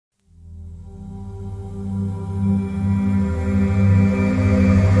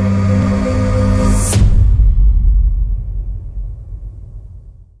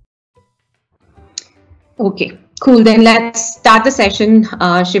Okay, cool. Then let's start the session.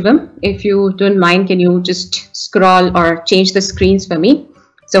 Shivam, if you don't mind, can you just scroll or change the screens for me?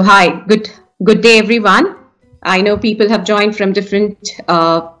 So hi, good day, everyone. I know people have joined from different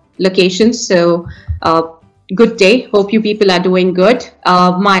locations, so good day. Hope you people are doing good.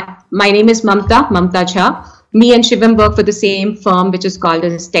 My name is Mamta Jha. Me and Shivam work for the same firm, which is called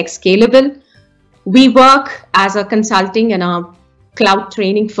as Tech Scalable. We work as a consulting and a cloud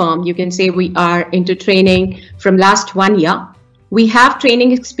training firm. You can say we are into training from last 1 year. We have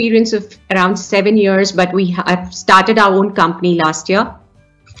training experience of around 7 years, but we have started our own company last year.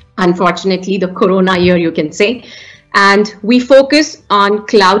 Unfortunately, the Corona year, you can say. And we focus on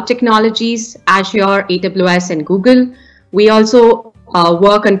cloud technologies, Azure, AWS, and Google. We also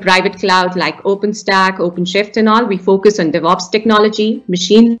work on private cloud like OpenStack, OpenShift, and all. We focus on DevOps technology,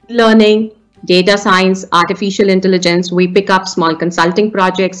 machine learning, data science, artificial intelligence. We pick up small consulting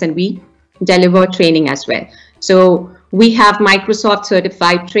projects and we deliver training as well. So we have Microsoft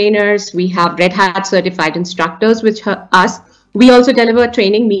certified trainers. We have Red Hat certified instructors with us. We also deliver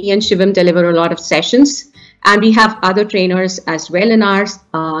training. Me and Shivam deliver a lot of sessions. And we have other trainers as well in our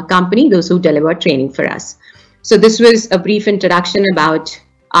company, those who deliver training for us. So this was a brief introduction about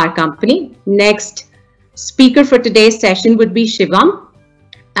our company. Next speaker for today's session would be Shivam.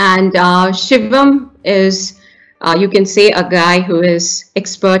 And Shivam is, you can say, a guy who is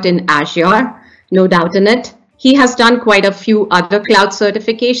expert in Azure, no doubt in it. He has done quite a few other cloud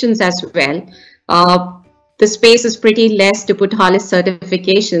certifications as well. The space is pretty less to put all his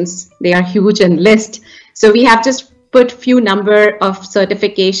certifications. They are huge and list. So we have just put few number of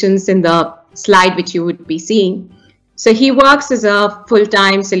certifications in the slide which you would be seeing. So he works as a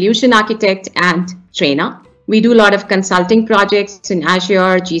full-time solution architect and trainer. We do a lot of consulting projects in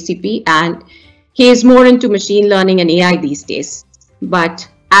Azure, GCP, and he is more into machine learning and AI these days. But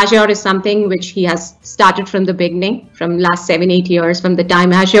Azure is something which he has started from the beginning, from last 7-8 years, from the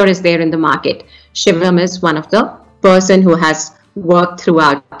time Azure is there in the market. Shivam is one of the person who has worked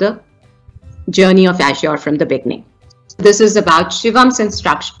throughout the journey of Azure from the beginning. This is about Shivam's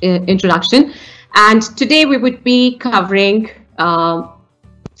introduction. And today we would be covering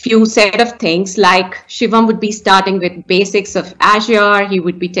few set of things, like Shivam would be starting with basics of Azure. He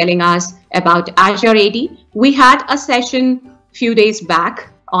would be telling us about Azure AD. We had a session few days back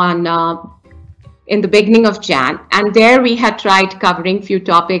on in the beginning of Jan, and there we had tried covering few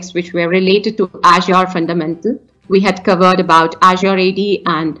topics which were related to Azure fundamental. We had covered about Azure AD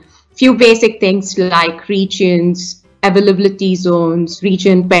and few basic things like regions, availability zones,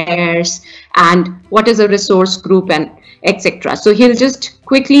 region pairs, and what is a resource group, and etc. So he'll just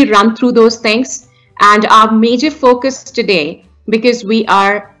quickly run through those things. And our major focus today, because we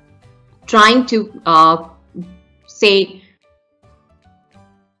are trying to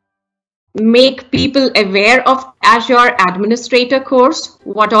make people aware of Azure Administrator course,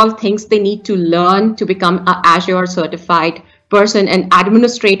 what all things they need to learn to become an Azure certified person and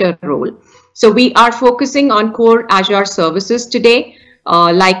administrator role. So we are focusing on core Azure services today,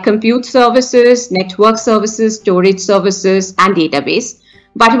 like compute services, network services, storage services, and database.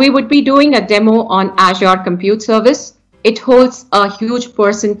 But we would be doing a demo on Azure Compute Service. It holds a huge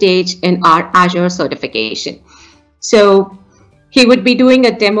percentage in our Azure certification. So he would be doing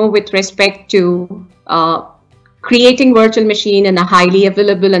a demo with respect to creating virtual machine in a highly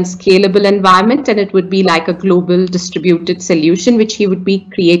available and scalable environment. And it would be like a global distributed solution, which he would be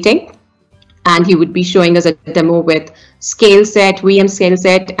creating. And he would be showing us a demo with scale set, VM scale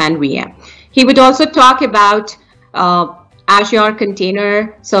set, and VM. He would also talk about Azure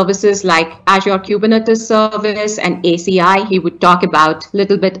container services like Azure Kubernetes service and ACI. He would talk about a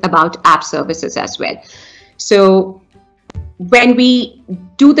little bit about app services as well. So when we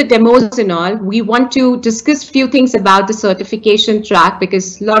do the demos and all, we want to discuss few things about the certification track,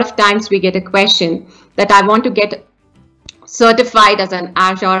 because a lot of times we get a question that I want to get certified as an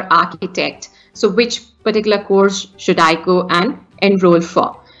Azure architect. So which particular course should I go and enroll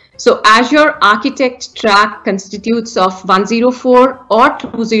for? So Azure Architect track constitutes of 104 or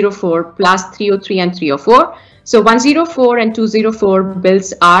 204 plus 303 and 304. So 104 and 204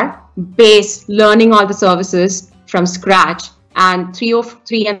 builds our base, learning all the services from scratch. And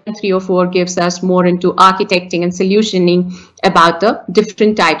 303 and 304 gives us more into architecting and solutioning about the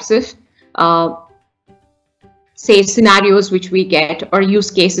different types of say scenarios which we get or use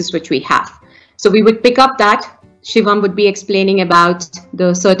cases which we have. So we would pick up that. Shivam would be explaining about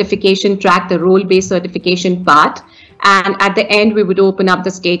the certification track, the role-based certification part. And at the end, we would open up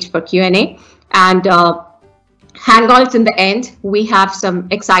the stage for Q&A. And Hangouts in the end, we have some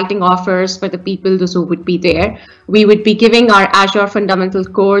exciting offers for the people, those who would be there. We would be giving our Azure Fundamental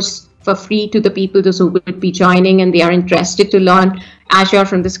course for free to the people those who would be joining and they are interested to learn Azure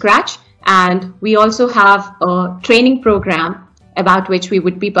from the scratch. And we also have a training program about which we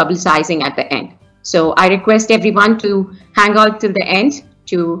would be publicizing at the end. So I request everyone to hang out till the end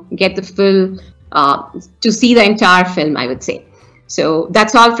to get the full, to see the entire film, I would say. So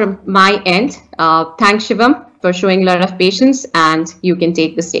that's all from my end. Thanks, Shivam, for showing a lot of patience, and you can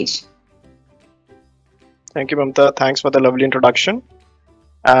take the stage. Thank you, Mamta. Thanks for the lovely introduction.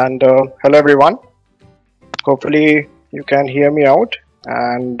 And hello, everyone. Hopefully you can hear me out.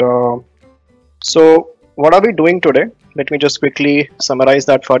 And so what are we doing today? Let me just quickly summarize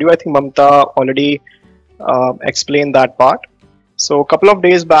that for you. I think Mamta already explained that part. So a couple of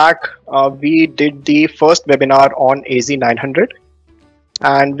days back, we did the first webinar on AZ-900.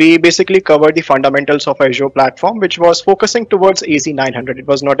 And we basically covered the fundamentals of Azure platform, which was focusing towards AZ-900. It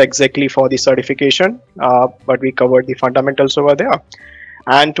was not exactly for the certification, but we covered the fundamentals over there.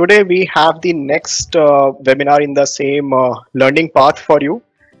 And today we have the next webinar in the same learning path for you,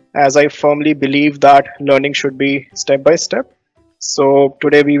 as I firmly believe that learning should be step by step. So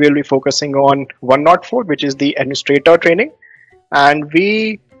today we will be focusing on 104, which is the administrator training. And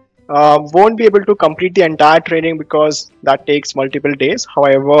we won't be able to complete the entire training because that takes multiple days.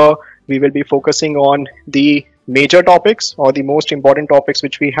 However, we will be focusing on the major topics or the most important topics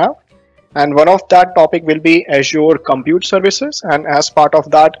which we have. And one of that topic will be Azure Compute Services. And as part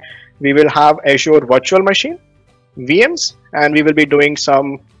of that, we will have Azure Virtual Machine, VMs, and we will be doing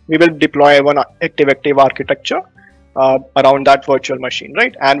we will deploy one active architecture around that virtual machine,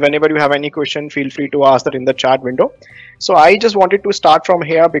 right? And whenever you have any question, feel free to ask that in the chat window. So I just wanted to start from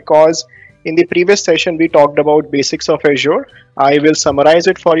here because in the previous session, we talked about basics of Azure. I will summarize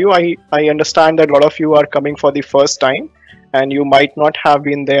it for you. I understand that a lot of you are coming for the first time and you might not have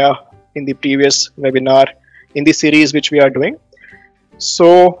been there in the previous webinar in the series which we are doing.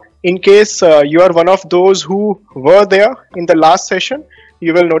 So in case you are one of those who were there in the last session,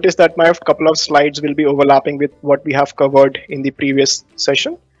 you will notice that my couple of slides will be overlapping with what we have covered in the previous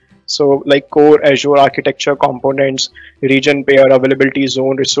session. So like core Azure architecture components, region pair, availability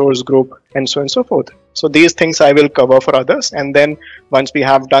zone, resource group, and so on and so forth. So these things I will cover for others. And then once we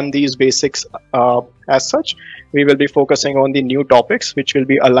have done these basics as such, we will be focusing on the new topics, which will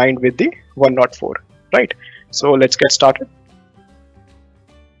be aligned with the 104, right? So let's get started.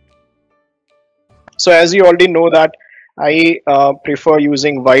 So as you already know that I prefer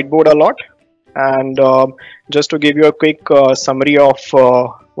using whiteboard a lot, and just to give you a quick summary of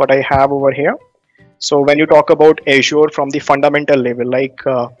what I have over here. So when you talk about Azure from the fundamental level, like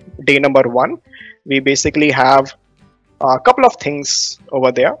day number 1, we basically have a couple of things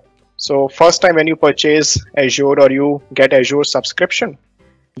over there. So first time when you purchase Azure or you get Azure subscription,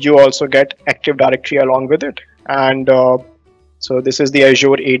 you also get Active Directory along with it. And so this is the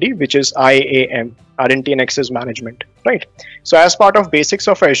Azure AD, which is IAM, Identity and Access Management, right? So as part of basics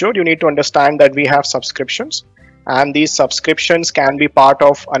of Azure, you need to understand that we have subscriptions, and these subscriptions can be part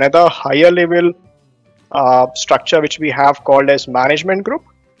of another higher level structure, which we have called as management group.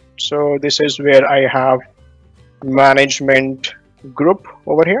 So this is where I have management group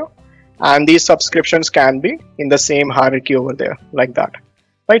over here, and these subscriptions can be in the same hierarchy over there, like that,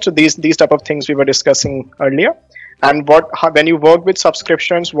 right? So these type of things we were discussing earlier. And when you work with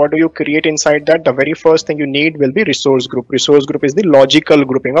subscriptions, what do you create inside that? The very first thing you need will be resource group. Resource group is the logical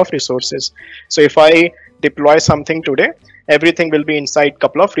grouping of resources. So if I deploy something today, everything will be inside a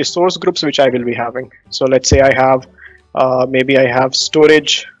couple of resource groups which I will be having. So let's say I have maybe I have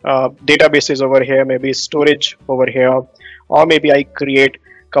storage databases over here, maybe storage over here, or maybe I create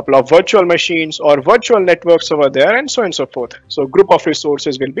a couple of virtual machines or virtual networks over there, and so on and so forth. So group of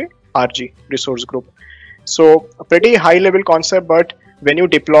resources will be RG, resource group. So a pretty high level concept, but when you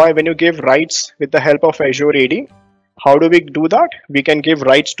deploy, when you give rights with the help of Azure AD, how do we do that? We can give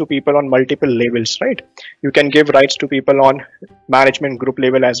rights to people on multiple levels, right? You can give rights to people on management group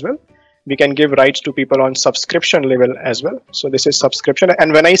level as well. We can give rights to people on subscription level as well. So this is subscription.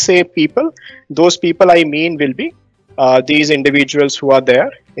 And when I say people, those people I mean will be these individuals who are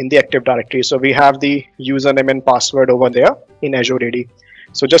there in the Active Directory. So we have the username and password over there in Azure AD.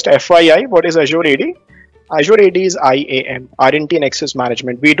 So just FYI, what is Azure AD? Azure AD is IAM, Identity and Access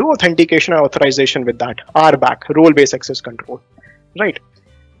Management. We do authentication and authorization with that, RBAC, role-based access control, right?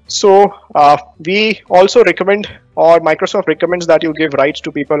 So we also recommend, or Microsoft recommends, that you give rights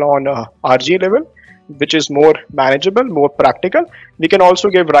to people on RG level, which is more manageable, more practical. We can also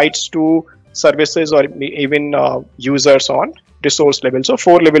give rights to services or even users on resource level. So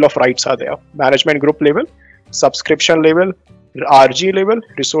 4 level of rights are there: management group level, subscription level, RG level,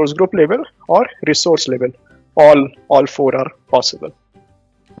 resource group level, or resource level. All 4 are possible.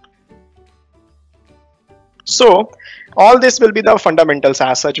 So all this will be the fundamentals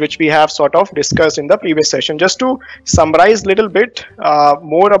as such, which we have sort of discussed in the previous session. Just to summarize a little bit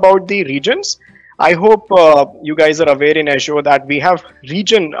more about the regions, I hope you guys are aware in Azure that we have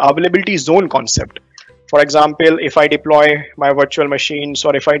region availability zone concept. For example, if I deploy my virtual machines,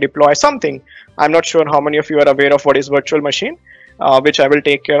 or if I deploy something, I'm not sure how many of you are aware of what is virtual machine, which I will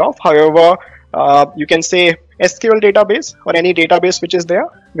take care of. However, you can say SQL database or any database which is there,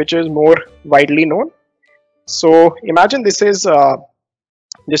 which is more widely known. So imagine this is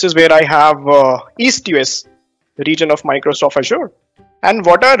where I have East US region of Microsoft Azure. And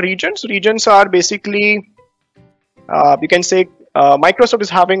what are regions? Regions are basically, you can say Microsoft is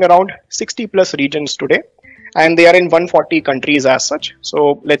having around 60 plus regions today, and they are in 140 countries as such.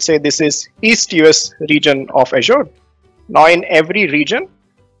 So let's say this is East US region of Azure. Now in every region,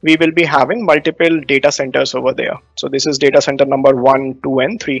 we will be having multiple data centers over there. So this is data center number 1, 2,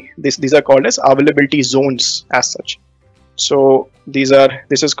 and 3. These are called as availability zones as such. So this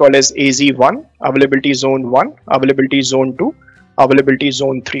is called as AZ-1, availability zone 1, availability zone 2, availability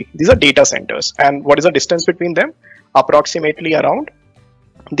zone 3. These are data centers. And what is the distance between them? Approximately around,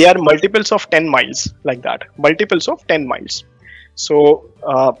 they are multiples of 10 miles, like that, multiples of 10 miles. So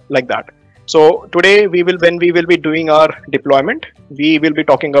like that. So today when we will be doing our deployment, we will be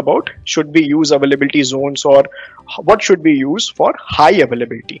talking about should we use availability zones, or what should we use for high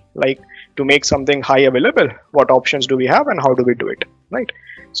availability, like to make something high available, what options do we have and how do we do it, right?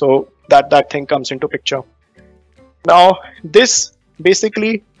 So that thing comes into picture. Now this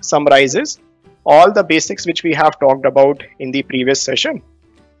basically summarizes all the basics which we have talked about in the previous session.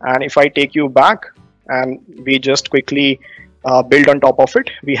 And if I take you back and we just quickly build on top of it,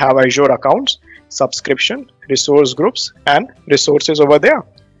 we have Azure accounts, subscription, resource groups, and resources over there.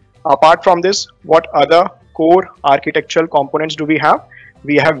 Apart from this, what other core architectural components do we have?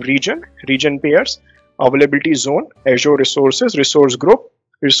 We have region pairs, availability zone, Azure resources, resource group,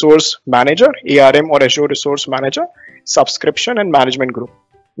 resource manager, ARM or Azure resource manager, subscription, and management group.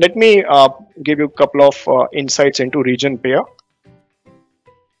 Let me give you a couple of insights into region pair.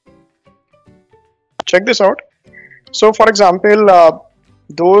 Check this out. So for example,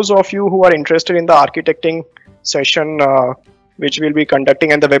 those of you who are interested in the architecting session which we'll be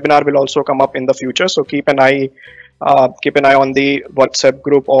conducting, and the webinar will also come up in the future, so keep an eye on the WhatsApp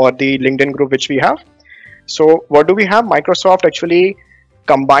group or the LinkedIn group which we have. So what do we have? Microsoft actually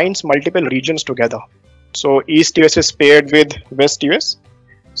combines multiple regions together. So East US is paired with West US.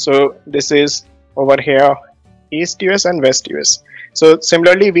 So this is over here East US and West US. So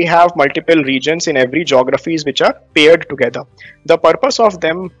similarly, we have multiple regions in every geographies which are paired together. The purpose of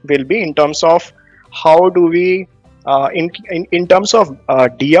them will be in terms of how do we, in terms of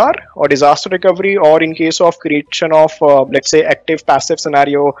DR or disaster recovery, or in case of creation of let's say active passive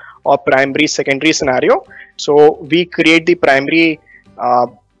scenario or primary secondary scenario. So we create the primary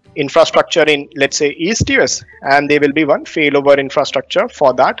infrastructure in, let's say, East US, and there will be one failover infrastructure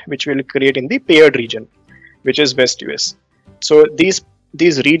for that which will create in the paired region, which is West US. So these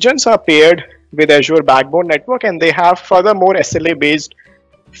regions are paired with Azure Backbone Network, and they have furthermore SLA based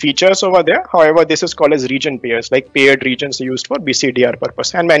features over there. However, this is called as region pairs, like paired regions used for BCDR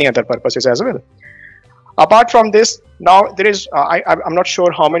purpose and many other purposes as well. Apart from this, now there is, I'm not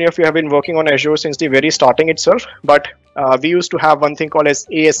sure how many of you have been working on Azure since the very starting itself, but we used to have one thing called as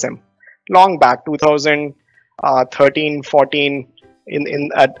ASM long back, 2013, 14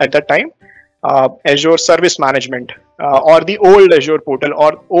 at that time. Azure Service Management or the old Azure portal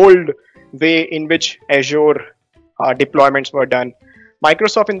or old way in which Azure deployments were done.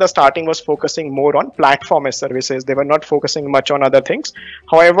 Microsoft in the starting was focusing more on platform as services. They were not focusing much on other things.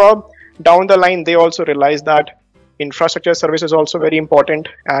 However, down the line, they also realized that infrastructure service is also very important,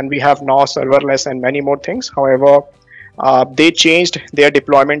 and we have now serverless and many more things. However, they changed their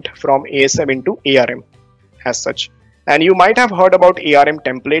deployment from ASM into ARM as such. And you might have heard about ARM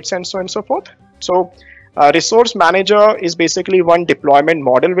templates and so on and so forth. So resource manager is basically one deployment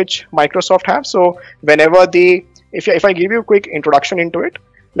model which Microsoft have. So whenever if I give you a quick introduction into it,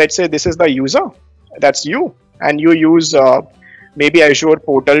 let's say this is the user, that's you, and you use maybe Azure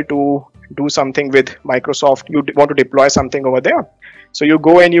portal to do something with Microsoft. You want to deploy something over there. So you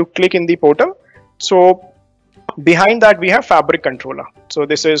go and you click in the portal. So behind that we have Fabric Controller. So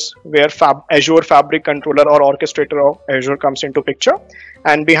this is where Azure Fabric Controller or orchestrator of Azure comes into picture.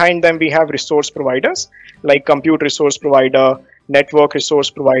 And behind them we have resource providers like compute resource provider, network resource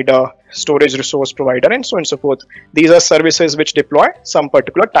provider, storage resource provider, and so on and so forth. These are services which deploy some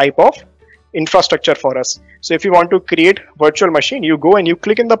particular type of infrastructure for us. So if you want to create virtual machine, you go and you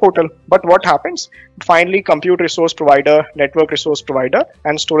click in the portal. But what happens? Finally, compute resource provider, network resource provider,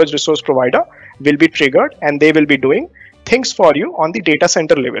 and storage resource provider will be triggered and they will be doing things for you on the data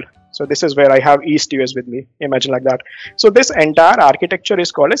center level. So this is where I have East US with me, imagine like that. So this entire architecture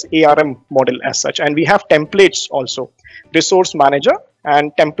is called as ARM model as such, and we have templates also, resource manager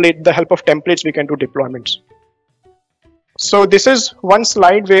and template, the help of templates we can do deployments. So this is one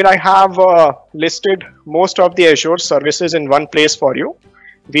slide where I have listed most of the Azure services in one place for you.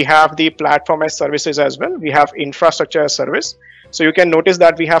 We have the platform as services as well. We have infrastructure as service. So you can notice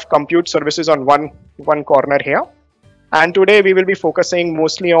that we have compute services on one corner here. And today we will be focusing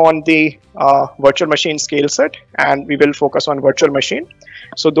mostly on the virtual machine scale set, and we will focus on virtual machine.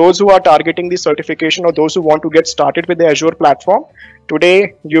 So those who are targeting the certification or those who want to get started with the Azure platform,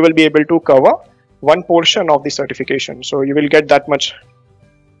 today you will be able to cover one portion of the certification. So you will get that much,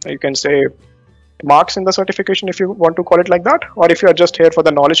 you can say, marks in the certification if you want to call it like that, or if you are just here for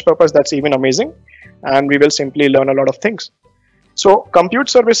the knowledge purpose, that's even amazing, and we will simply learn a lot of things. So compute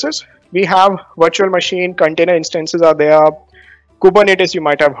services, we have virtual machine, container instances are there, Kubernetes you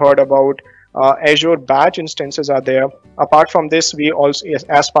might have heard about, Azure batch instances are there. Apart from this, we also,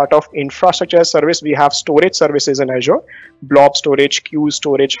 as part of infrastructure as service, we have storage services in Azure, blob storage, queue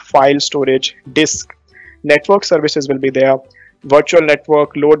storage, file storage, disk. Network services will be there, virtual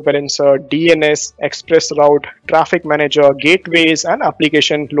network, load balancer, DNS, express route, traffic manager, gateways, and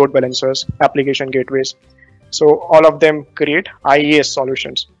application load balancers, application gateways. So all of them create IaaS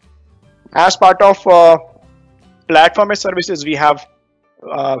solutions. As part of platform as services, we have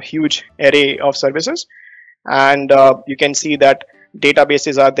a huge array of services, and you can see that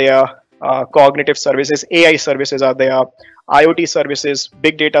databases are there, cognitive services, AI services are there, IoT services,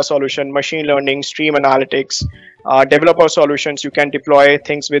 big data solution, machine learning, stream analytics, developer solutions. You can deploy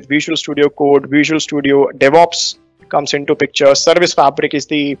things with Visual Studio Code, Visual Studio, DevOps comes into picture. Service Fabric is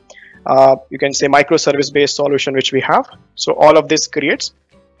the you can say microservice based solution which we have. So all of this creates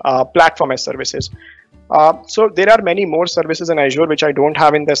platform as services. So there are many more services in Azure which I don't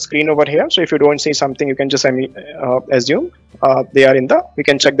have in the screen over here. So if you don't see something, you can just assume they are in the, we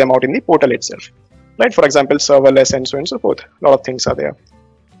can check them out in the portal itself, right? For example, serverless and so on and so forth. A lot of things are there.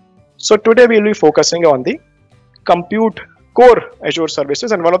 So today we will be focusing on the compute core Azure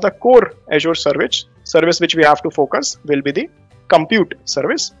services, and one of the core Azure service which we have to focus will be the compute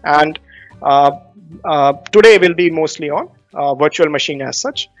service. And today will be mostly on virtual machine as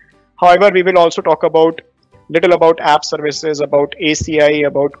such. However, we will also talk about little about app services, about ACI,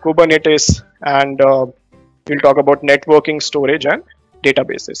 about Kubernetes, and we'll talk about networking, storage, and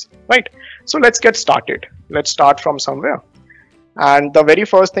databases, right? So let's get started. Let's start from somewhere. And the very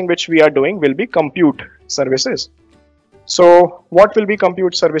first thing which we are doing will be compute services. So what will be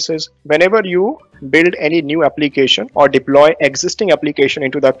compute services? Whenever you build any new application or deploy existing application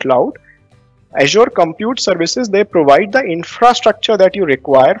into the cloud, Azure Compute Services, they provide the infrastructure that you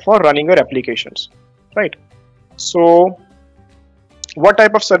require for running your applications, right? So what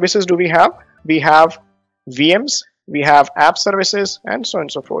type of services do we have? We have VMs, we have app services, and so on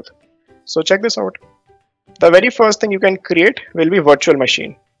and so forth. So check this out. The very first thing you can create will be virtual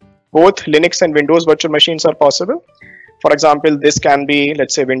machine. Both Linux and Windows virtual machines are possible. For example, this can be,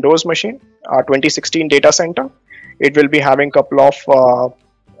 let's say, Windows machine, 2016 data center. It will be having a couple of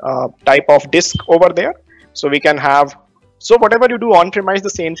type of disk over there. So we can have, so whatever you do on-premise, the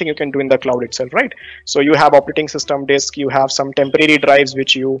same thing you can do in the cloud itself, right? So you have operating system disk, you have some temporary drives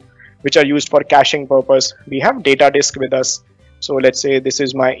which are used for caching purpose. We have data disk with us. So let's say this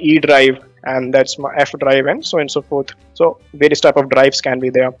is my E drive and that's my F drive and so on and so forth. So various type of drives can be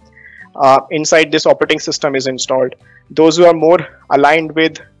there. Inside this operating system is installed. Those who are more aligned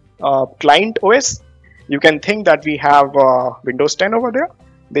with client OS, you can think that we have Windows 10 over there.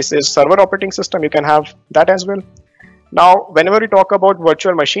 This is server operating system, you can have that as well. Now, whenever we talk about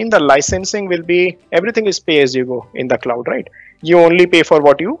virtual machine, the licensing will be, everything is pay as you go in the cloud, right? You only pay for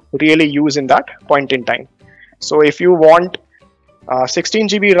what you really use in that point in time. So if you want 16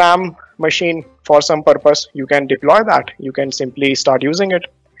 GB RAM machine for some purpose, you can deploy that. You can simply start using it.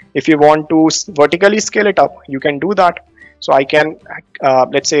 If you want to vertically scale it up, you can do that. So I can,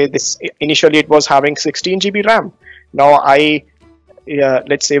 let's say this, initially it was having 16 GB RAM. Now I,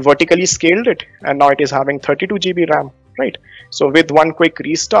 let's say vertically scaled it, and now it is having 32 GB RAM, right? So with one quick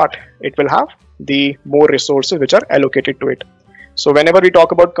restart, it will have the more resources which are allocated to it. So whenever we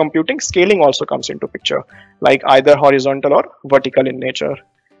talk about computing, scaling also comes into picture, like either horizontal or vertical in nature.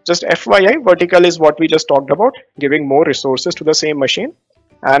 Just FYI, vertical is what we just talked about, giving more resources to the same machine.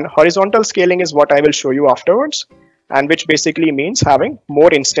 And horizontal scaling is what I will show you afterwards, and which basically means having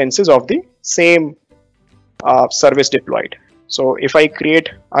more instances of the same service deployed. So if I create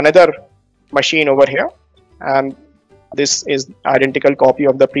another machine over here, and this is identical copy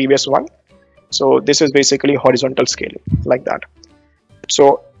of the previous one, So this is basically horizontal scaling like that.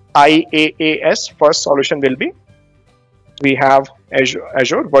 So IaaS first solution will be, we have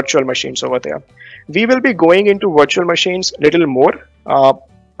Azure virtual machines over there. We will be going into virtual machines little more.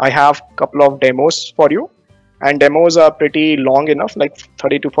 I have a couple of demos for you, and demos are pretty long enough, like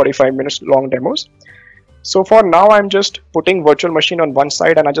 30 to 45 minutes long demos. So for now, I'm just putting virtual machine on one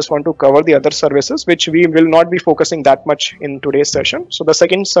side, and I just want to cover the other services, which we will not be focusing that much in today's session. So the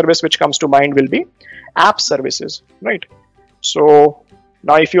second service which comes to mind will be app services, right? So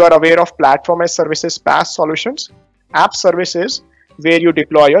now if you are aware of platform as services, PaaS solutions, app services where you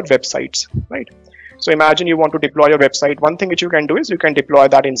deploy your websites, right? So imagine you want to deploy your website. One thing which you can do is you can deploy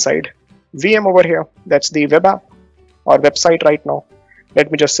that inside VM over here. That's the web app or website right now.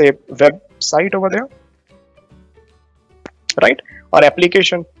 Let me just say website over there, right? Or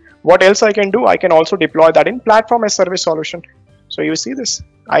application. What else I can do? I can also deploy that in platform as service solution. So you see this.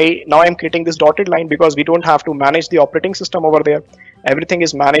 Now I'm creating this dotted line because we don't have to manage the operating system over there. Everything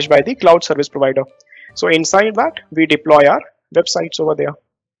is managed by the cloud service provider. So inside that, we deploy our websites over there.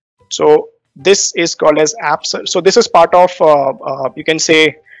 So this is called as apps. So this is part of, you can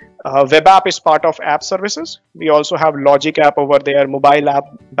say, web app is part of app services. We also have logic app over there, mobile app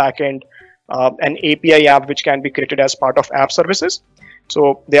backend, an API app which can be created as part of app services.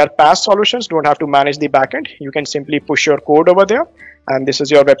 So they are PaaS solutions, don't have to manage the backend. You can simply push your code over there, and this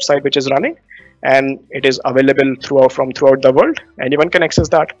is your website which is running, and it is available throughout the world. Anyone can access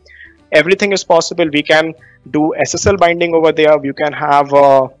that. Everything is possible. We can do SSL binding over there. You can have,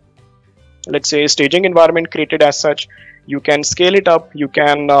 let's say, staging environment created as such. You can scale it up. You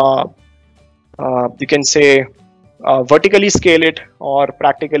can say vertically scale it, or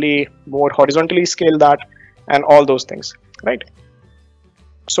practically more horizontally scale that, and all those things, right?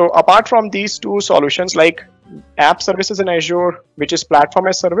 So apart from these two solutions, like app services in Azure, which is platform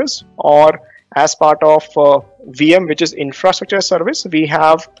as service, or as part of VM, which is infrastructure as service, we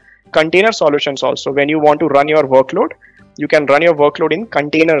have container solutions also. When you want to run your workload, you can run your workload in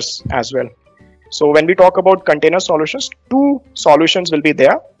containers as well. So when we talk about container solutions, two solutions will be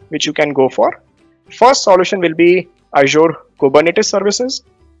there which you can go for. First solution will be Azure Kubernetes services.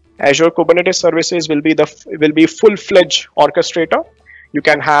 Azure Kubernetes services will be full-fledged orchestrator. You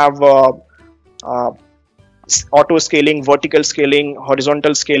can have auto scaling, vertical scaling,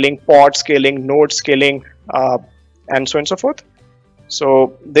 horizontal scaling, pod scaling, node scaling, and so on and so forth.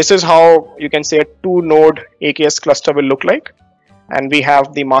 So this is how you can say a 2-node AKS cluster will look like. And we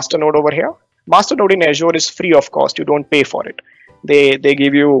have the master node over here. Master node in Azure is free of cost. You don't pay for it. They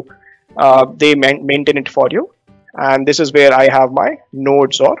give you, they maintain it for you. And this is where I have my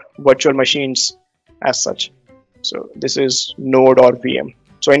nodes or virtual machines as such. So this is node or VM.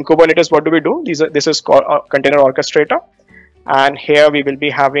 So in Kubernetes, what do we do? This is called a container orchestrator. And here we will be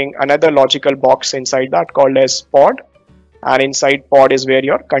having another logical box inside that called as pod. And inside pod is where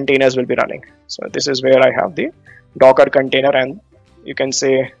your containers will be running. So this is where I have the Docker container, and you can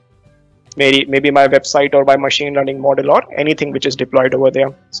say maybe my website or my machine learning model or anything which is deployed over there.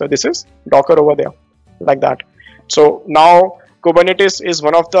 So this is Docker over there, like that. So now Kubernetes is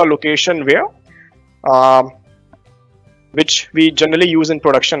one of the location where which we generally use in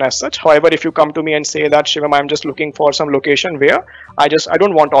production as such. However, if you come to me and say that, Shivam, I'm just looking for some location where I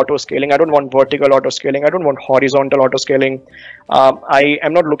don't want auto scaling, I don't want vertical auto scaling, I don't want horizontal auto scaling, I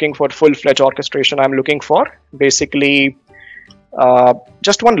am not looking for full-fledged orchestration. I'm looking for basically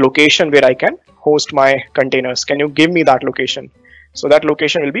just one location where I can host my containers. Can you give me that location? So that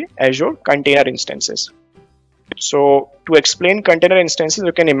location will be Azure Container Instances. So to explain container instances,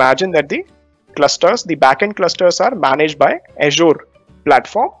 you can imagine that the clusters, the backend clusters, are managed by Azure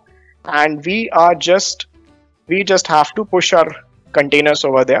platform, and we just have to push our containers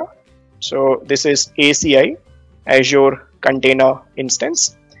over there. So this is ACI, Azure Container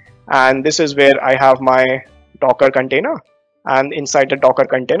Instance, and this is where I have my Docker container, and inside the Docker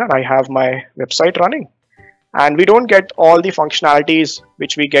container I have my website running. And we don't get all the functionalities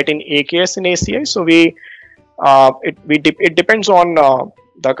which we get in AKS and ACI, so it depends on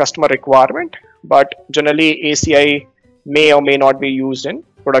the customer requirement, but generally ACI may or may not be used in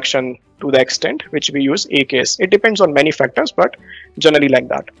production to the extent which we use AKS. It depends on many factors, but generally like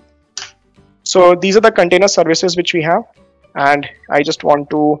that. So these are the container services which we have, and I just want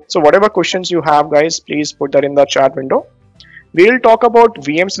to, so whatever questions you have, guys, please put that in the chat window. We'll talk about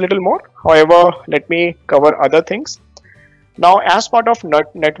VMs a little more. However, let me cover other things. Now, as part of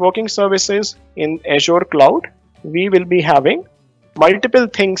networking services in Azure Cloud, we will be having multiple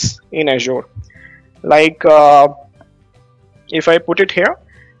things in Azure. Like if I put it here,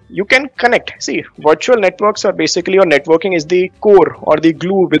 you can connect. See, virtual networks are basically, or networking is the core or the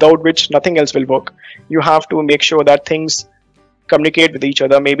glue without which nothing else will work. You have to make sure that things communicate with each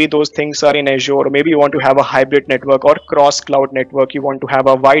other. Maybe those things are in Azure, or maybe you want to have a hybrid network or cross cloud network. You want to have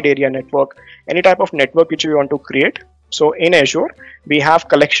a wide area network, any type of network which you want to create. So in Azure, we have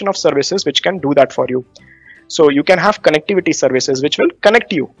collection of services which can do that for you. So you can have connectivity services which will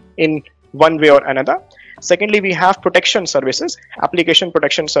connect you in one way or another. Secondly, we have protection services, application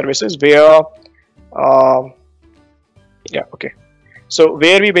protection services, where so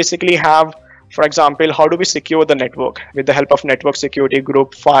where we basically have, for example, how do we secure the network with the help of network security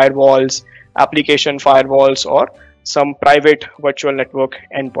group, firewalls, application firewalls, or some private virtual network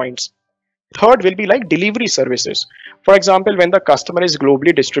endpoints. Third will be like delivery services. For example, when the customer is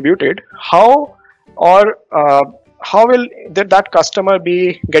globally distributed, how will that customer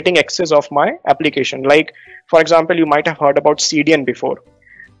be getting access of my application? Like, for example, you might have heard about CDN before.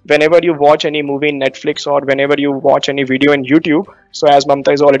 Whenever you watch any movie in Netflix, or whenever you watch any video in YouTube, so as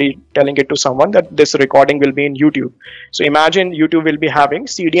Mamta is already telling it to someone that this recording will be in YouTube. So imagine YouTube will be having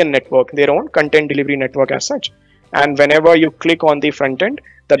CDN network, their own content delivery network as such. And whenever you click on the front end,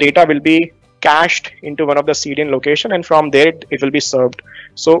 the data will be cached into one of the CDN location, and from there it will be served.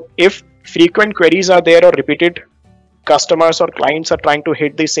 So if frequent queries are there, or repeated customers or clients are trying to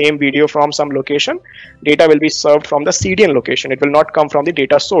hit the same video from some location, data will be served from the CDN location. It will not come from the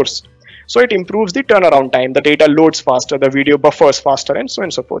data source. So it improves the turnaround time. The data loads faster, the video buffers faster, and so on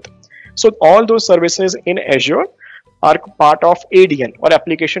and so forth. So all those services in Azure are part of ADN, or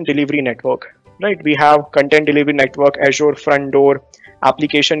application delivery network, right? We have content delivery network, Azure front door,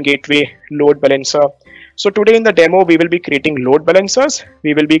 application gateway, load balancer. So today in the demo, we will be creating load balancers.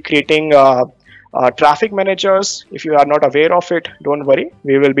 We will be creating traffic managers. If you are not aware of it, don't worry,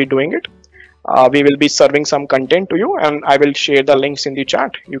 we will be doing it. We will be serving some content to you, and I will share the links in the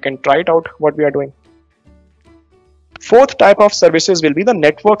chat. You can try it out what we are doing. Fourth type of services will be the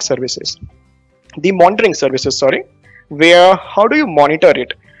network services, the monitoring services, sorry, where how do you monitor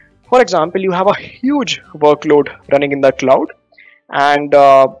it? For example, you have a huge workload running in the cloud, and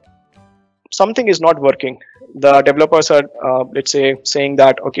something is not working. The developers are let's say saying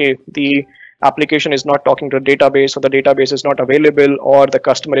that, okay, the application is not talking to the database, or the database is not available, or the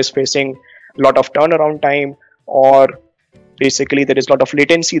customer is facing a lot of turnaround time, or basically there is a lot of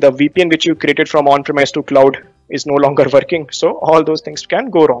latency. The VPN which you created from on-premise to cloud is no longer working. So all those things can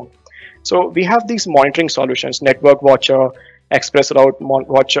go wrong. So we have these monitoring solutions, Network Watcher, Express Route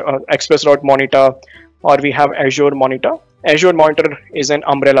Monitor, or we have Azure Monitor. Azure Monitor is an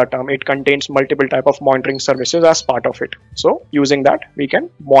umbrella term. It contains multiple type of monitoring services as part of it. So using that, we can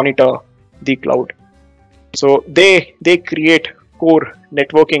monitor the cloud. So they create core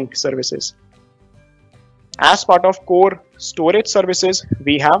networking services. As part of core storage services,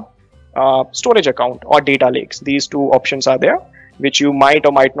 we have storage account or data lakes. These two options are there, which you might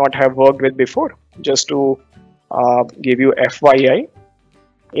or might not have worked with before. Just to give you FYI,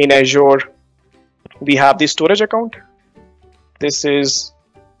 in Azure, we have the storage account. This is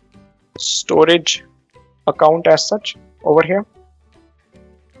storage account as such over here,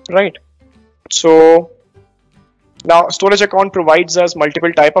 right? So now storage account provides us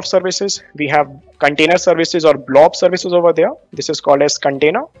multiple type of services. We have container services or blob services over there. This is called as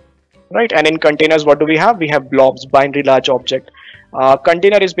container, right? And in containers, what do we have? We have blobs, binary large object.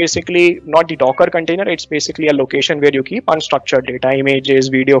 Container is basically not the Docker container. It's basically a location where you keep unstructured data, images,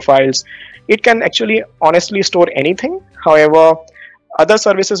 video files. It can actually honestly store anything. However, other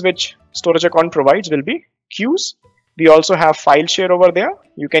services which storage account provides will be queues. We also have file share over there.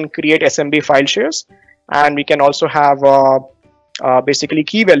 You can create SMB file shares, and we can also have basically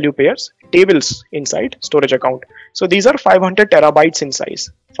key value pairs, tables inside storage account. So these are 500 terabytes in size,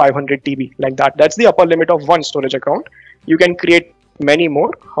 500 TB like that. That's the upper limit of one storage account. You can create many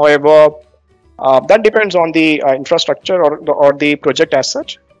more. However, that depends on the infrastructure or the project as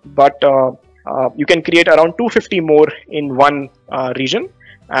such. But you can create around 250 more in one region.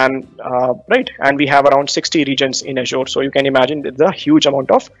 And right, and we have around 60 regions in Azure. So you can imagine the huge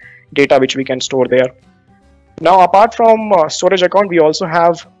amount of data which we can store there. Now, apart from storage account, we also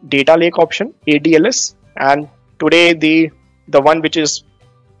have data lake option, ADLS, and today the one which is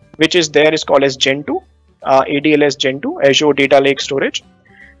there is called as Gen 2, ADLS Gen 2, Azure Data Lake Storage.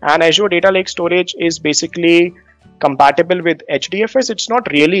 And Azure Data Lake Storage is basically compatible with HDFS. It's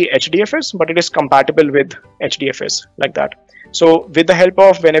not really HDFS, but it is compatible with HDFS like that. So with the help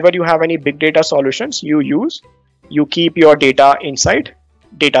of whenever you have any big data solutions you keep your data inside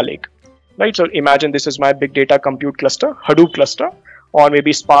data lake, right? So imagine this is my big data compute cluster, Hadoop cluster, or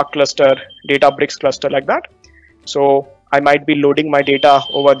maybe Spark cluster, Databricks cluster like that. So I might be loading my data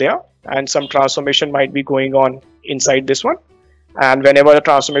over there, and some transformation might be going on inside this one. And whenever the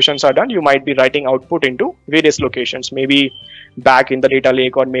transformations are done, you might be writing output into various locations, maybe back in the data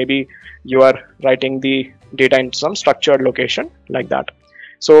lake, or maybe you are writing the data in some structured location like that.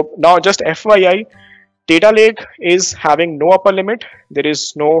 So now just FYI, data lake is having no upper limit. There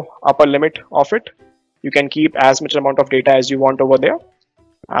is no upper limit of it. You can keep as much amount of data as you want over there.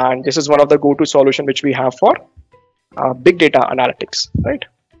 And this is one of the go-to solution which we have for big data analytics, right?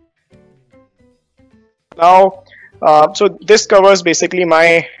 Now, so this covers basically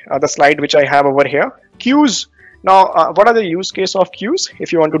my the slide which I have over here. Queues. Now, what are the use case of queues?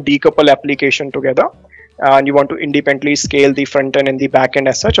 If you want to decouple application together and you want to independently scale the front end and the back end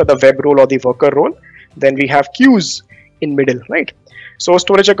as such, or the web role or the worker role, then we have queues in middle, right? So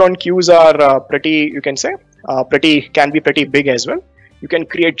storage account queues are pretty, you can say, can be pretty big as well. You can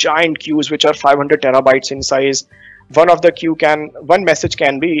create giant queues which are 500 terabytes in size. One message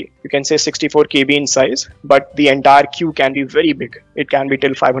can be, you can say, 64 KB in size, but the entire queue can be very big. It can be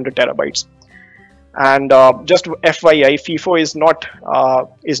till 500 terabytes. And just FYI, FIFO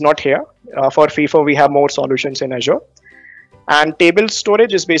is not here. For FIFO, we have more solutions in Azure. And table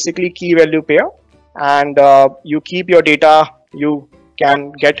storage is basically key value pair. And you keep your data, you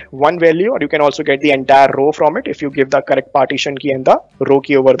can get one value, or you can also get the entire row from it if you give the correct partition key and the row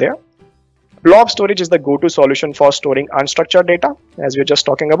key over there. Blob storage is the go-to solution for storing unstructured data, as we are just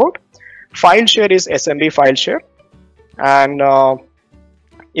talking about. File share is assembly file share. And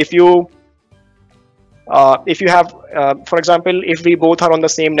if you have, for example, if we both are on the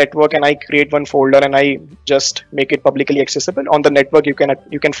same network and I create one folder and I just make it publicly accessible on the network, you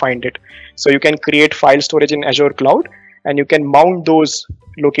can find it. So you can create file storage in Azure Cloud, and you can mount those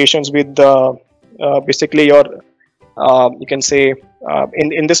locations with basically your you can say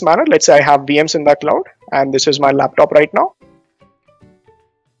in this manner. Let's say I have VMs in the cloud, and this is my laptop right now.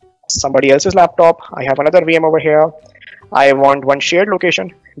 Somebody else's laptop. I have another VM over here. I want one shared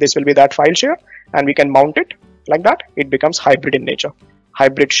location. This will be that file share, and we can mount it like that. It becomes hybrid in nature,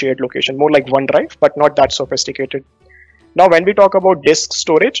 hybrid shared location, more like OneDrive, but not that sophisticated. Now, when we talk about disk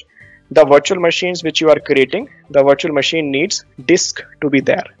storage, the virtual machines which you are creating, the virtual machine needs disk to be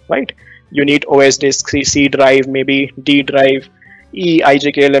there, right? You need OS disk, C drive, maybe D drive, E,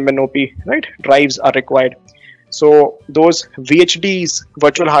 IJK, LMNOP, right? Drives are required. So those VHDs,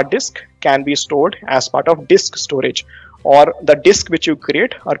 virtual hard disk, can be stored as part of disk storage, or the disk which you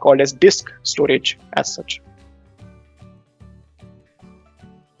create are called as disk storage as such.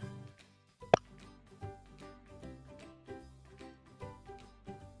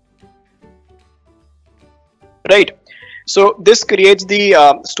 Right. So this creates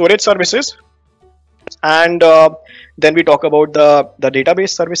the storage services, and then we talk about the database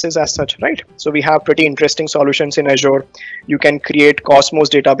services as such, right? So we have pretty interesting solutions in Azure. You can create Cosmos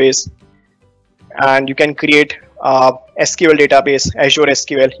database, and you can create SQL database, Azure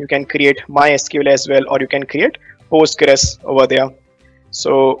SQL. You can create MySQL as well, or you can create Postgres over there.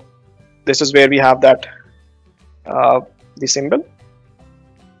 So this is where we have that the symbol.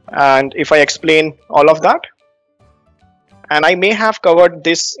 And if I explain all of that, and I may have covered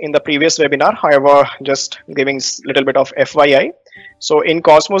this in the previous webinar, however, just giving a little bit of FYI. So in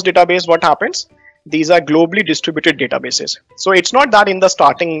Cosmos database, what happens? These are globally distributed databases. So it's not that in the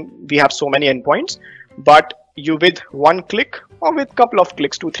starting we have so many endpoints, but you with one click or with couple of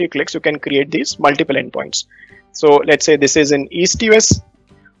clicks, 2-3 clicks, you can create these multiple endpoints. So let's say this is in East US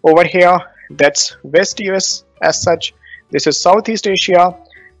over here, that's West US as such. This is Southeast Asia,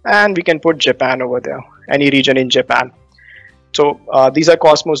 and we can put Japan over there, any region in Japan. So these are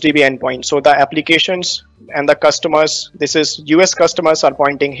Cosmos DB endpoints. So the applications and the customers, this is US customers are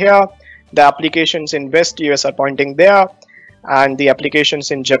pointing here. The applications in West US are pointing there. And the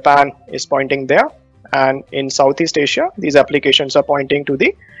applications in Japan is pointing there. And in Southeast Asia, these applications are pointing to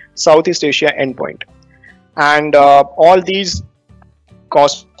the Southeast Asia endpoint. And all these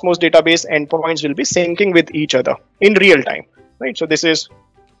Cosmos database endpoints will be syncing with each other in real time, right? So this is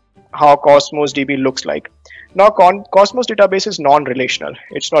how Cosmos DB looks like. Now, Cosmos database is non-relational.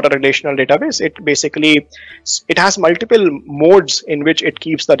 It's not a relational database. It has multiple modes in which it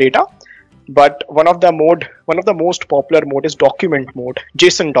keeps the data, but one of the most popular mode is document mode.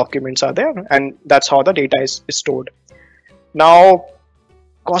 JSON documents are there, and that's how the data is stored. Now,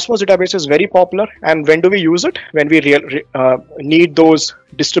 Cosmos database is very popular, and when do we use it? When we need those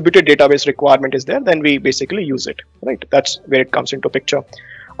distributed database requirement is there, then we basically use it, right? That's where it comes into picture.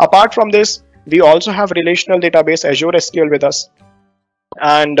 Apart from this, we also have relational database Azure SQL with us,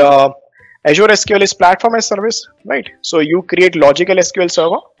 and Azure SQL is platform as service, right? So you create logical SQL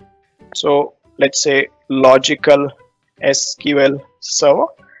server. So let's say logical SQL server.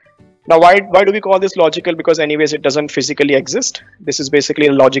 Now, why do we call this logical? Because anyways, it doesn't physically exist. This is basically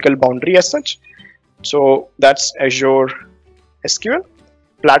a logical boundary as such. So that's Azure SQL,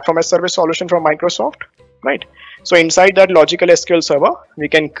 platform as service solution from Microsoft, right? So inside that logical SQL server, we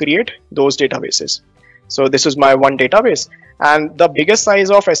can create those databases. So this is my one database, and the biggest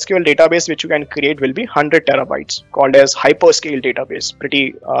size of SQL database which you can create will be 100 terabytes, called as hyperscale database,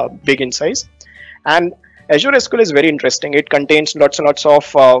 pretty big in size. And Azure SQL is very interesting. It contains lots and lots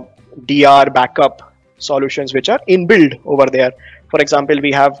of DR backup solutions which are inbuilt over there. For example,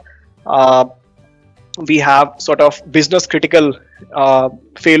 we have sort of business critical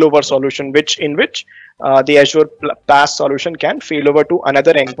failover solution, in which the Azure PaaS solution can fail over to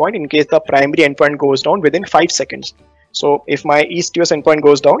another endpoint in case the primary endpoint goes down within 5 seconds. So if my East-US endpoint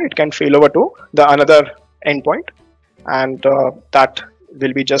goes down, it can fail over to the another endpoint, and that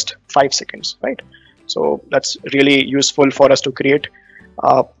will be just 5 seconds, right? So that's really useful for us to create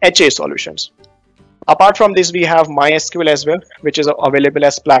HA solutions. Apart from this, we have MySQL as well, which is available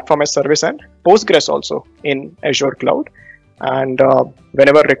as platform as service, and Postgres also in Azure Cloud. And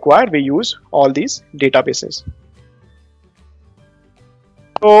whenever required, we use all these databases.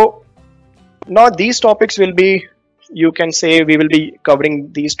 So now these topics will be, you can say we will be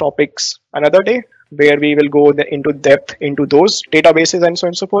covering these topics another day, where we will go into depth into those databases and so on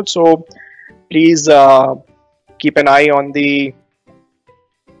and so forth. So please keep an eye on the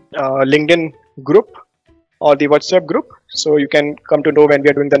LinkedIn group or the WhatsApp group, so you can come to know when we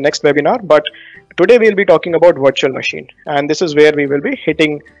are doing the next webinar. But today we'll be talking about virtual machine, and this is where we will be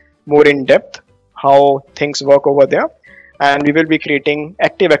hitting more in depth how things work over there, and we will be creating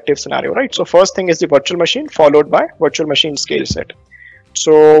active scenario, right? So first thing is the virtual machine, followed by virtual machine scale set.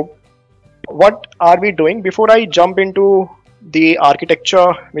 So what are we doing? Before I jump into the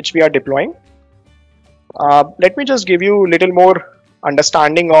architecture which we are deploying, let me just give you a little more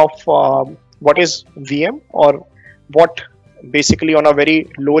understanding of what is VM, or what basically on a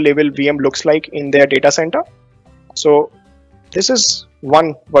very low level VM looks like in their data center. So this is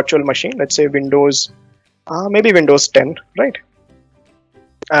one virtual machine, let's say Windows, maybe Windows 10, right?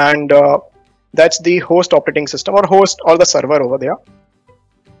 And that's the host operating system, or host, or the server over there.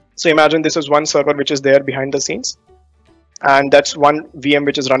 So imagine this is one server which is there behind the scenes, and that's one VM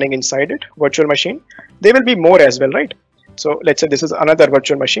which is running inside it, virtual machine. There will be more as well, right? So let's say this is another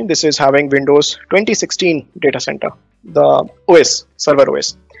virtual machine. This is having Windows 2016 data center, the OS, server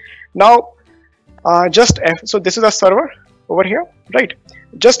OS. Now, so this is a server over here, right?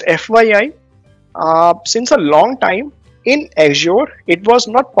 Just FYI, since a long time in Azure, it was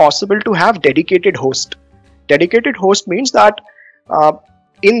not possible to have dedicated host. Dedicated host means that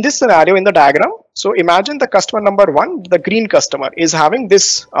in this scenario, in the diagram, so imagine the customer number one, the green customer, is having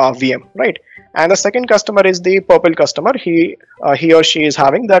this VM, right? And the second customer is the purple customer. He or she is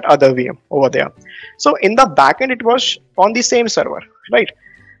having that other VM over there. So in the backend, it was on the same server, right?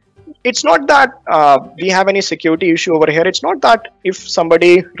 It's not that we have any security issue over here. It's not that if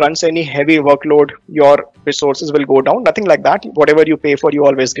somebody runs any heavy workload, your resources will go down. Nothing like that. Whatever you pay for, you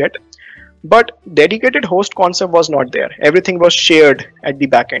always get. But dedicated host concept was not there. Everything was shared at the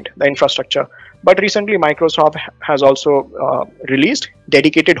backend, the infrastructure. But recently, Microsoft has also released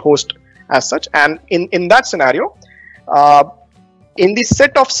dedicated host as such, and in that scenario, in the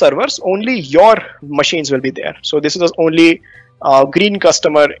set of servers, only your machines will be there. So this is only green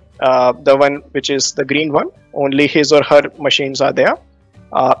customer, the one which is the green one, only his or her machines are there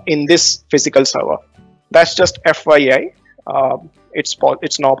in this physical server. That's just FYI.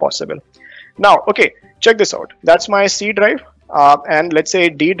 It's now possible. Now, okay, check this out. That's my C drive, and let's say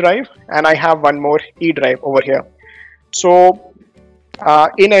D drive, and I have one more E drive over here. So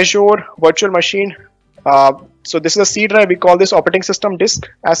in Azure virtual machine, so this is a C drive. We call this operating system disk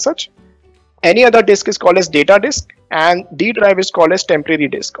as such. Any other disk is called as data disk, and D drive is called as temporary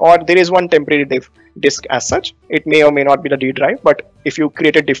disk, or there is one temporary disk as such. It may or may not be the D drive, but if you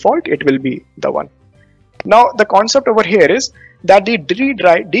create a default, it will be the one. Now the concept over here is that the D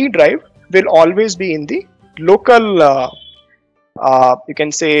drive will always be in the local, you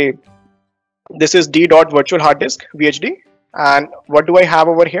can say this is d.virtual hard disk, VHD. And what do I have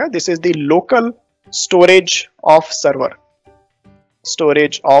over here? This is the local storage of server.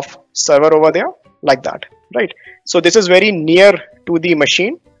 Storage of server over there, like that, right? So this is very near to the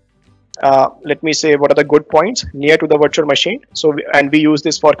machine. Let me say what are the good points near to the virtual machine. So and we use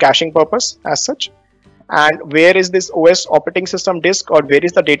this for caching purpose as such. And where is this OS operating system disk, or where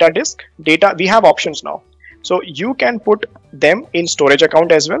is the data disk? Data, we have options now. So you can put them in storage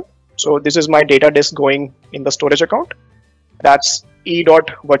account as well. So this is my data disk going in the storage account. That's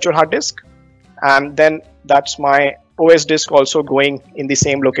e.virtual hard disk. And then that's my OS disk also going in the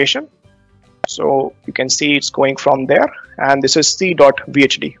same location. So you can see it's going from there, and this is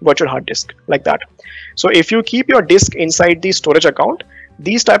c.vhd, virtual hard disk, like that. So if you keep your disk inside the storage account,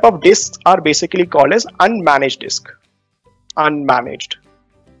 these type of disks are basically called as unmanaged disk. Unmanaged.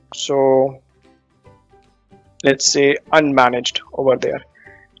 So let's say unmanaged over there.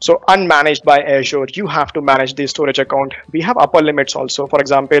 So unmanaged by Azure, you have to manage the storage account. We have upper limits also. For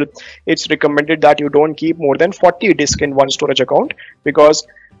example, it's recommended that you don't keep more than 40 disks in one storage account, because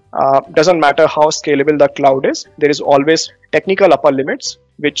doesn't matter how scalable the cloud is, there is always technical upper limits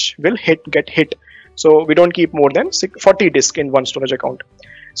which will get hit. So we don't keep more than 40 disks in one storage account.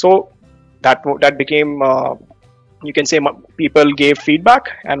 So that became, you can say, people gave feedback,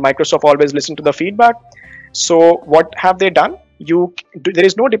 and Microsoft always listened to the feedback. So what have they done? There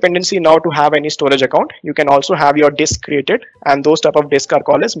is no dependency now to have any storage account. You can also have your disk created, and those type of disks are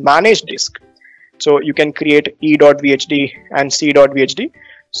called as managed disk. So you can create e.vhd and c.vhd.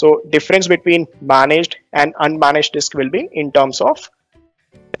 So difference between managed and unmanaged disk will be in terms of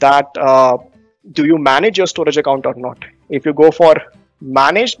that, do you manage your storage account or not? If you go for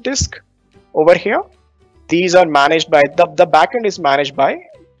managed disk over here, these are managed by the backend is managed by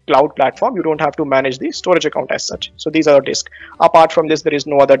cloud platform. You don't have to manage the storage account as such. So these are disk. Apart from this, there is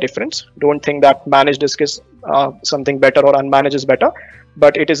no other difference. Don't think that managed disk is something better or unmanaged is better,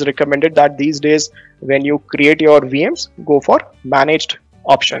 but it is recommended that these days when you create your VMs, go for managed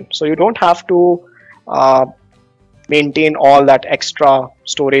option. So you don't have to maintain all that extra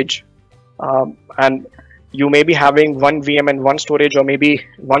storage, and you may be having one VM and one storage, or maybe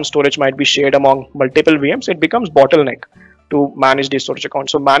one storage might be shared among multiple VMs. It becomes bottleneck to manage the storage account.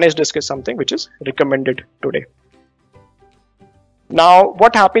 So managed disk is something which is recommended today. Now,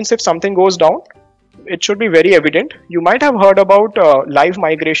 what happens if something goes down? It should be very evident. You might have heard about live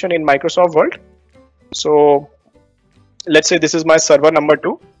migration in Microsoft World. So let's say this is my server number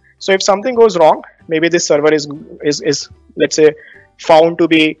 2. So if something goes wrong, maybe this server is let's say found to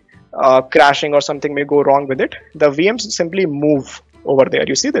be crashing, or something may go wrong with it. The VMs simply move over there.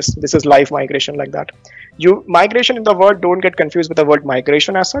 You see this? This is live migration, like that. Migration in the word, don't get confused with the word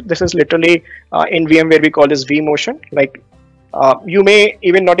migration as such. This is literally in VMware we call this vMotion. Like you may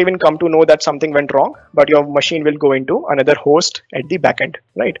not even come to know that something went wrong, but your machine will go into another host at the backend,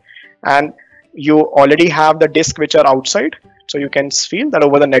 right? And you already have the disk which are outside, so you can feel that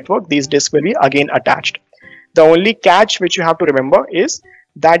over the network these disks will be again attached. The only catch which you have to remember is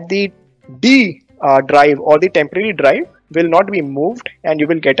that the D drive or the temporary drive will not be moved, and you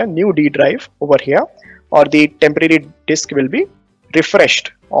will get a new D drive over here, or the temporary disk will be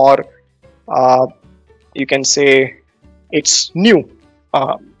refreshed, or you can say it's new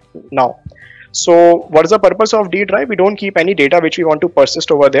now. So what is the purpose of D drive? We don't keep any data which we want to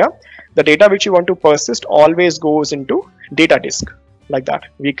persist over there. The data which you want to persist always goes into data disk, like that.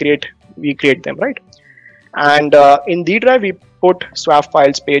 We create them, right? And in D drive we put swap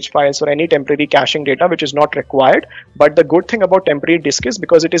files, page files, or any temporary caching data which is not required. But the good thing about temporary disk is,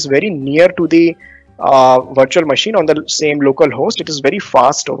 because it is very near to the virtual machine on the same local host, it is very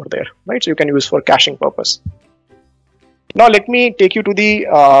fast over there, right? So you can use for caching purpose. Now let me take you to the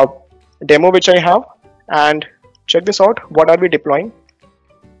demo which I have, and check this out. What are we deploying?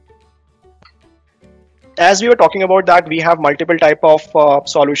 As we were talking about that we have multiple type of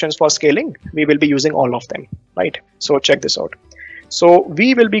solutions for scaling. We will be using all of them, right? So check this out. So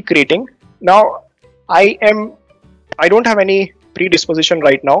we will be creating, now I don't have any predisposition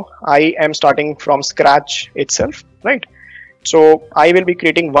right now. I am starting from scratch itself, right? So I will be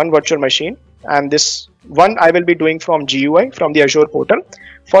creating one virtual machine, and this one I will be doing from GUI, from the Azure portal.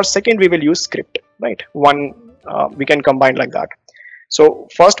 For second we will use script, right? We can combine like that. So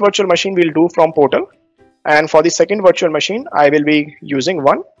first virtual machine we'll do from portal, and for the second virtual machine I will be using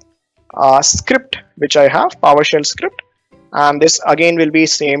one script which I have, PowerShell script, and this again will be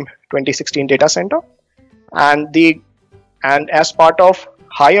same 2016 data center. And as part of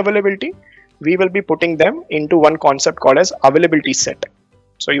high availability we will be putting them into one concept called as availability set.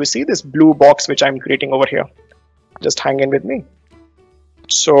 So you see this blue box which I'm creating over here. Just hang in with me.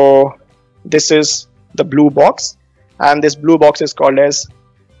 So this is the blue box, and this blue box is called as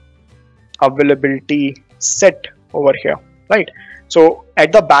availability set over here, right? So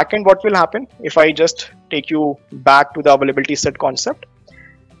at the back end what will happen, if I just take you back to the availability set concept,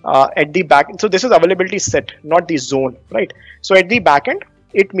 at the back, so this is availability set, not the zone, right? So at the back end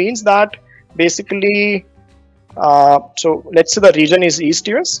it means that basically so let's say the region is East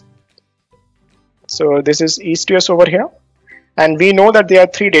US. So this is East US over here, and we know that there are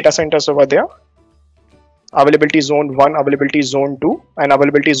 3 data centers over there: availability zone 1, availability zone 2, and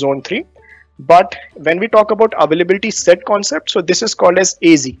availability zone 3. But when we talk about availability set concept, so this is called as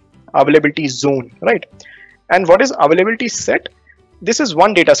AZ, availability zone, right? And what is availability set? This is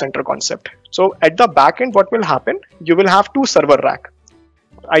one data center concept. So at the back end, what will happen? You will have two server rack.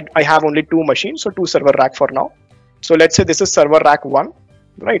 I have only two machines, so two server rack for now. So let's say this is server rack 1,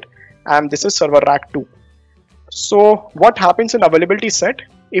 right? And this is server rack 2. So what happens in availability set?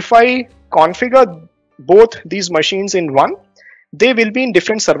 If I configure both these machines in one, they will be in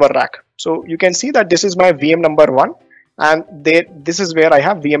different server rack. So you can see that this is my VM number 1 and this is where I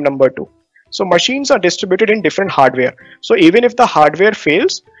have VM number 2. So machines are distributed in different hardware. So even if the hardware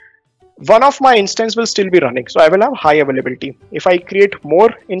fails, one of my instance will still be running. So I will have high availability. If I create more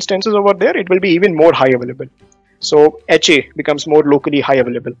instances over there, it will be even more high available. So HA becomes more locally high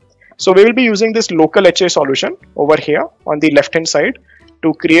available. So we will be using this local HA solution over here on the left hand side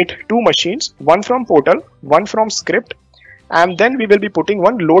to create two machines, one from portal, one from script, and then we will be putting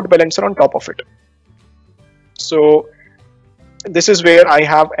one load balancer on top of it. So this is where I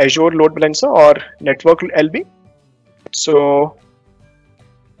have Azure load balancer or network LB. So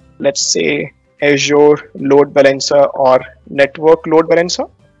let's say Azure load balancer or network load balancer,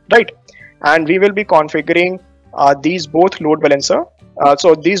 right? And we will be configuring these both load balancer.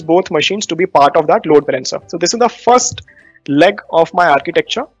 So these both machines to be part of that load balancer. So this is the first leg of my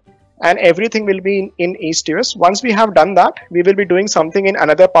architecture, and everything will be in East US. Once we have done that, we will be doing something in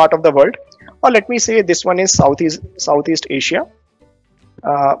another part of the world, or let me say this one is Southeast Asia.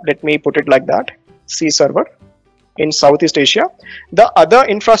 Let me put it like that, C server in Southeast Asia. The other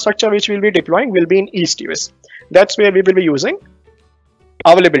infrastructure which we'll be deploying will be in East US. That's where we will be using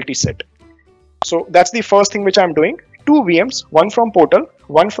availability set. So that's the first thing which I'm doing. Two VMs, one from portal,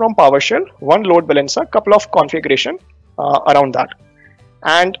 one from PowerShell, one load balancer, couple of configuration around that.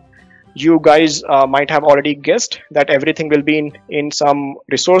 And you guys might have already guessed that everything will be in some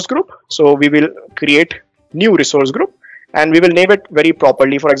resource group. So we will create new resource group and we will name it very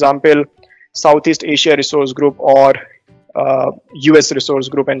properly. For example, Southeast Asia resource group or US resource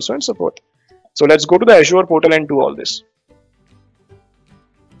group and so on and so forth. So let's go to the Azure portal and do all this.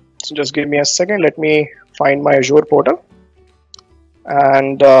 So just give me a second. Let me find my Azure portal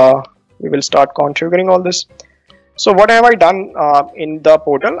and we will start configuring all this. So what have I done in the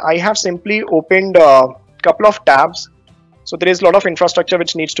portal? I have simply opened a couple of tabs. So there is a lot of infrastructure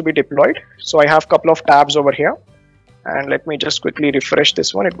which needs to be deployed. So I have a couple of tabs over here. And let me just quickly refresh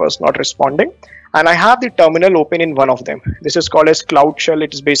this one. It was not responding. And I have the terminal open in one of them. This is called as Cloud Shell.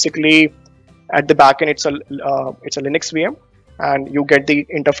 It is basically at the backend. It's a Linux VM, and you get the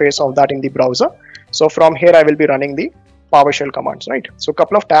interface of that in the browser. So from here, I will be running the PowerShell commands, right? So a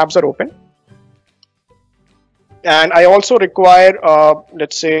couple of tabs are open. And I also require,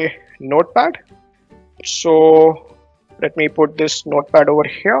 let's say, Notepad. So let me put this Notepad over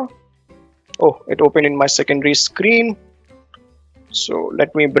here. Oh, it opened in my secondary screen. So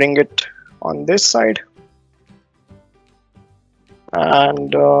let me bring it on this side.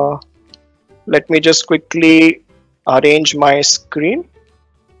 And let me just quickly arrange my screen.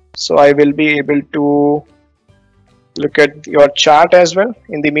 So I will be able to look at your chat as well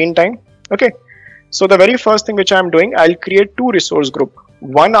in the meantime. Okay. So the very first thing which I'm doing, I'll create two resource group,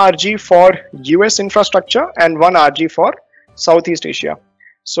 one RG for US infrastructure and one RG for Southeast Asia.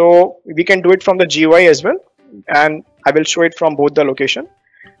 So we can do it from the GUI as well, and I will show it from both the location.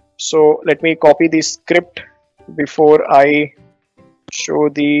 So let me copy the script before I show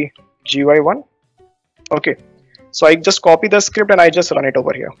the GUI one. Okay, so I just copy the script and I just run it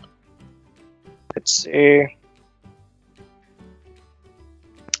over here. Let's say,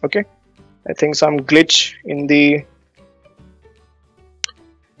 okay, I think some glitch in the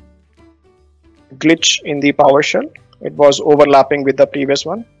PowerShell. It was overlapping with the previous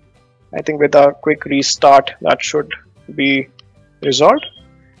one. I think with a quick restart that should be resolved.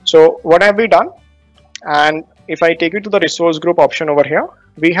 So what have we done? And if I take you to the resource group option over here,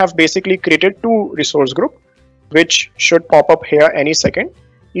 we have basically created two resource group which should pop up here any second.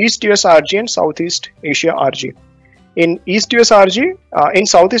 East US RG and Southeast Asia RG. In East US RG, in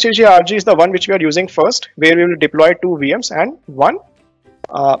Southeast Asia RG is the one which we are using first, where we will deploy two VMs and one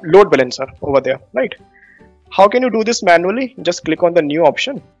load balancer over there, right? How can you do this manually? Just click on the new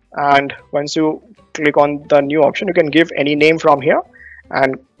option, and once you click on the new option, you can give any name from here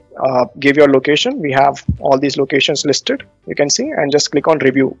and give your location. We have all these locations listed, you can see, and just click on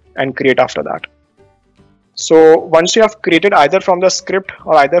review and create after that. So once you have created either from the script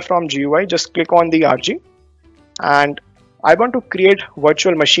or either from GUI, just click on the RG, and I want to create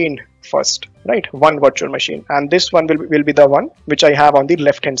virtual machine first, right? One virtual machine, and this one will be the one which I have on the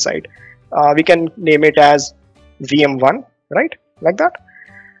left hand side. We can name it as VM1, right? Like that.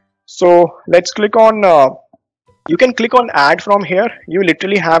 So let's click on, you can click on add from here. You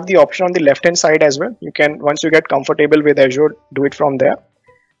literally have the option on the left hand side as well. You can, once you get comfortable with Azure, do it from there.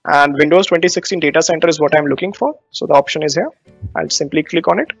 And Windows 2016 data center is what I'm looking for. So the option is here. I'll simply click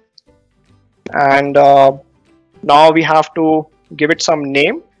on it. And now we have to give it some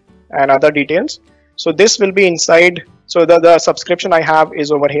name and other details. So this will be inside. So the subscription I have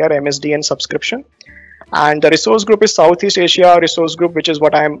is over here, MSDN subscription. And the resource group is Southeast Asia resource group, which is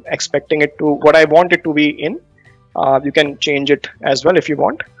what I'm expecting it to, what I want it to be in. You can change it as well if you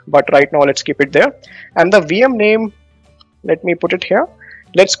want, but right now let's keep it there. And the VM name, let me put it here.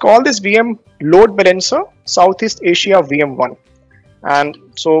 Let's call this VM Load Balancer Southeast Asia VM1. And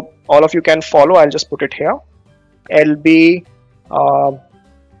so all of you can follow, I'll just put it here. LB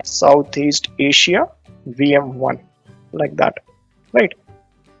Southeast Asia VM1, like that, right?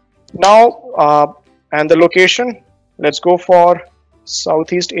 Now, and the location, let's go for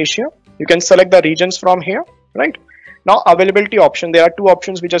Southeast Asia. You can select the regions from here, right? Now availability option, there are two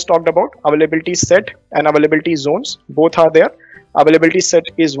options we just talked about, availability set and availability zones. Both are there. Availability set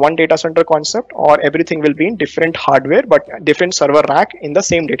is one data center concept, or everything will be in different hardware but different server rack in the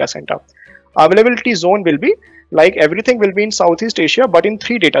same data center. Availability zone will be like everything will be in Southeast Asia but in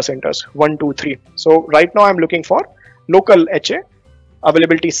 3 data centers, 1, 2, 3. So right now I'm looking for local HA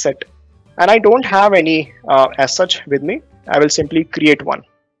availability set. And I don't have any as such with me. I will simply create one.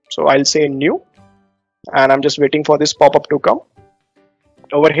 So I'll say new, and I'm just waiting for this pop-up to come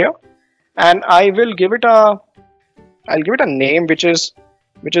over here. And I will give it a, I'll give it a name which is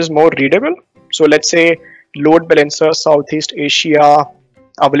more readable. So let's say load balancer Southeast Asia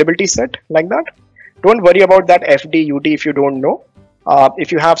availability set, like that. Don't worry about that FD UD if you don't know.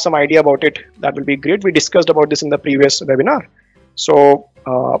 If you have some idea about it, that will be great. We discussed about this in the previous webinar. So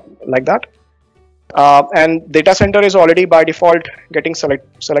like that. And data center is already by default getting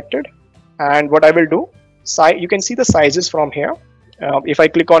selected. And what I will do, you can see the sizes from here. If I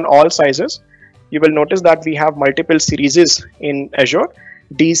click on all sizes, you will notice that we have multiple series in Azure.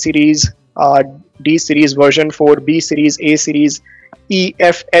 D series version 4, B series, A series, E,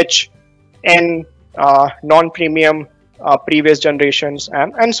 F, H, N, non-premium, previous generations,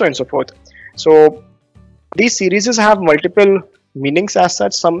 and so on and so forth. So these series have multiple meanings as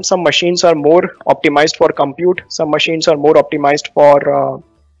such. Some machines are more optimized for compute, some machines are more optimized for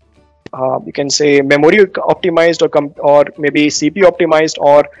you can say memory optimized, or maybe CPU optimized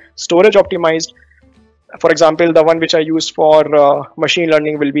or storage optimized. For example, the one which I use for machine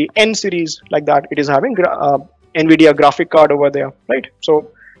learning will be N series, like that. It is having NVIDIA graphic card over there, right?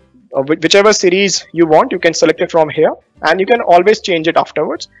 So whichever series you want, you can select it from here, and you can always change it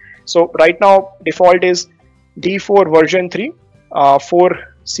afterwards. So right now default is D4 version 3, 4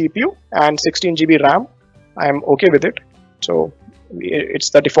 CPU and 16 GB RAM. I am okay with it. So it's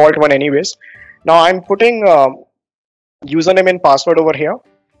the default one anyways. Now I'm putting username and password over here.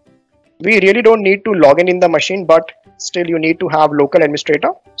 We really don't need to log in the machine, but still you need to have local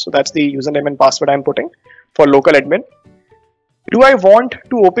administrator. So that's the username and password I'm putting for local admin. Do I want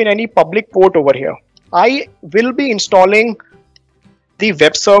to open any public port over here? I will be installing the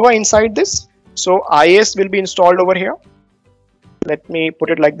web server inside this. So IIS will be installed over here. Let me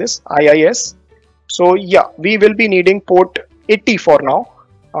put it like this, IIS. So yeah, we will be needing port 80 for now,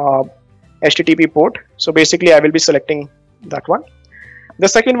 HTTP port. So basically I will be selecting that one. The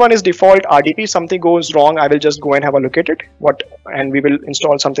second one is default RDP. Something goes wrong, I will just go and have a look at it. And we will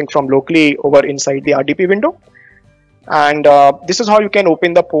install something from locally over inside the RDP window. And this is how you can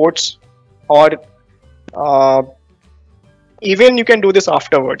open the ports, or even you can do this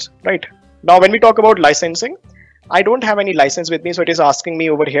afterwards, right? Now when we talk about licensing, I don't have any license with me, so it is asking me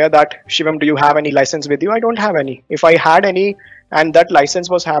over here that Shivam, do you have any license with you? I don't have any. If I had any and that license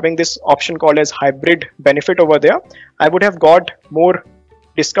was having this option called as hybrid benefit over there, I would have got more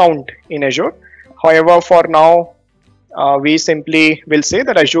discount in Azure. However, for now, we simply will say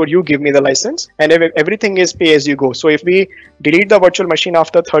that Azure, you give me the license, and everything is pay as you go. So if we delete the virtual machine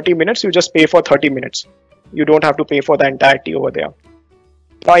after 30 minutes, you just pay for 30 minutes. You don't have to pay for the entirety over there.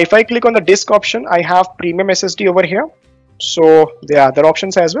 Now, if I click on the disk option, I have premium SSD over here. So there are other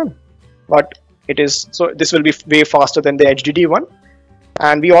options as well, but it is, so this will be way faster than the HDD one.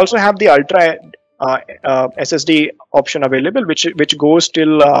 And we also have the ultra SSD option available, which goes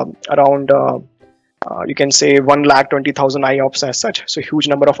till around you can say 1,20,000 IOPS as such. So huge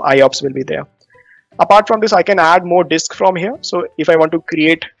number of IOPS will be there. Apart from this, I can add more disk from here. So if I want to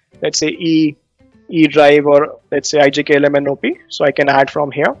create, let's say E drive, or let's say IJKLMNOP, so I can add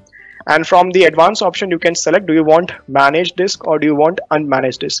from here. And from the advanced option, you can select, do you want managed disk or do you want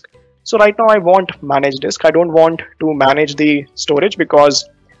unmanaged disk? So right now I want managed disk. I don't want to manage the storage because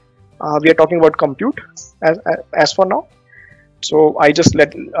we are talking about compute as for now. So I just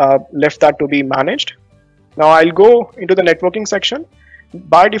left that to be managed. Now I'll go into the networking section.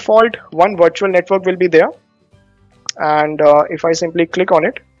 By default, one virtual network will be there. And if I simply click on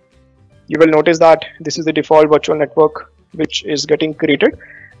it, you will notice that this is the default virtual network which is getting created,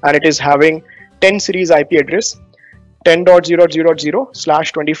 and it is having 10 series IP address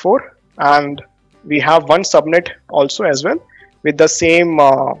 10.0.0.0/24, and we have one subnet also as well with the same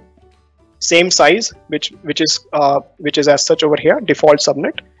size, which is as such over here, default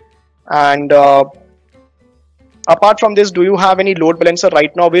subnet. And apart from this, do you have any load balancer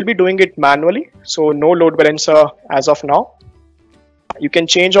right now? We'll be doing it manually, so no load balancer as of now. You can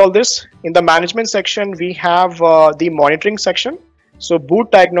change all this. In the management section, we have the monitoring section. So boot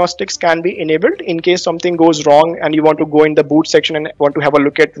diagnostics can be enabled in case something goes wrong and you want to go in the boot section and want to have a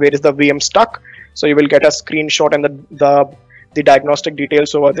look at where is the VM stuck. So you will get a screenshot and the diagnostic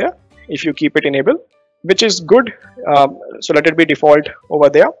details over there if you keep it enabled, which is good. So let it be default over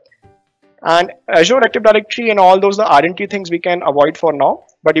there. And Azure Active Directory and all those, the identity things we can avoid for now,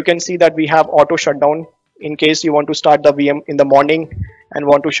 but you can see that we have auto shutdown in case you want to start the VM in the morning and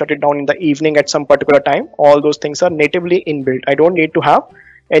want to shut it down in the evening at some particular time. All those things are natively inbuilt. I don't need to have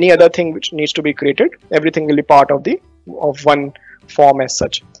any other thing which needs to be created. Everything will be part of one form as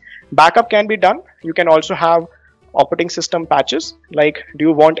such. Backup can be done. You can also have operating system patches. Like, do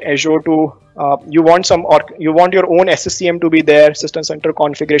you want Azure to you want your own SCCM to be there, System Center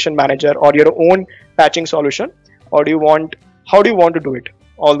Configuration Manager, or your own patching solution, or how do you want to do it?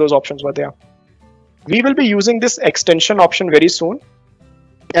 All those options were there. We will be using this extension option very soon,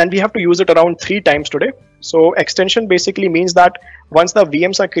 and we have to use it around 3 times today. So extension basically means that once the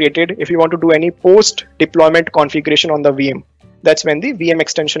VMs are created, if you want to do any post deployment configuration on the VM, that's when the VM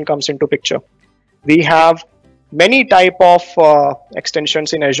extension comes into picture. We have many type of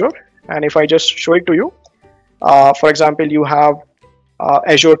extensions in Azure, and if I just show it to you, for example, you have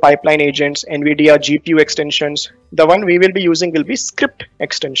Azure pipeline agents, NVIDIA GPU extensions. The one we will be using will be script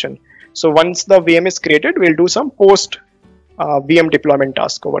extension. So once the VM is created, we'll do some post VM deployment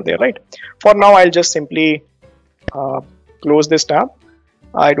task over there, right? For now, I'll just simply close this tab.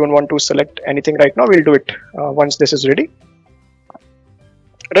 I don't want to select anything right now. We'll do it once this is ready.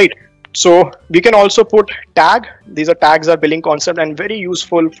 Right. So we can also put tag. These tags are billing concept and very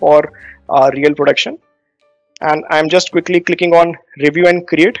useful for real production. And I'm just quickly clicking on review and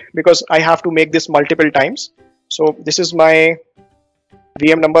create because I have to make this multiple times. So this is my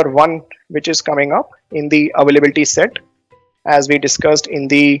VM number 1, which is coming up in the availability set, as we discussed in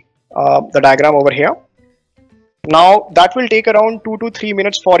the diagram over here. Now that will take around 2 to 3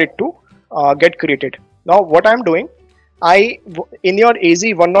 minutes for it to get created. Now what I'm doing, in your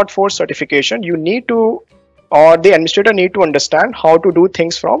AZ-104 certification, you need to, or the administrator need to understand how to do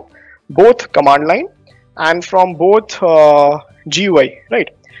things from both command line and from both GUI, right?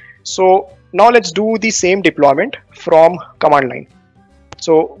 So now let's do the same deployment from command line.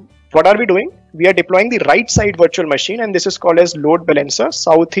 So what are we doing? We are deploying the right side virtual machine, and this is called as load balancer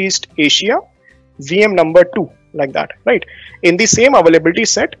Southeast Asia VM number 2, like that, right? In the same availability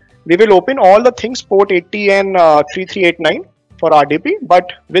set, we will open all the things port 80 and 3389 for RDP,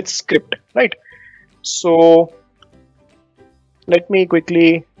 but with script, right? So let me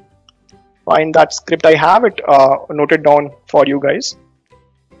quickly find that script. I have it noted down for you guys.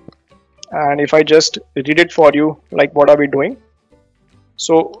 And if I just read it for you, like what are we doing?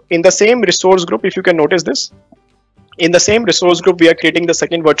 So in the same resource group, if you can notice this, in the same resource group, we are creating the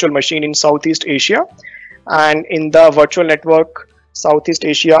second virtual machine in Southeast Asia. And in the virtual network Southeast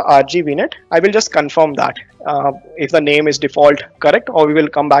Asia RG VNet, I will just confirm that if the name is default correct, or we will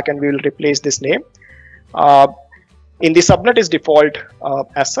come back and we will replace this name. In the subnet is default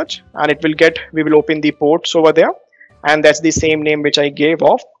as such, and we will open the ports over there, and that's the same name which I gave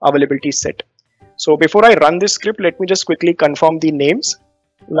of availability set. So before I run this script, let me just quickly confirm the names.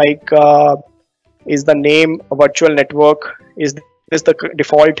 Like, is the name virtual network, is this the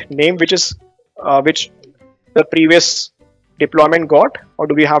default name which the previous deployment got, or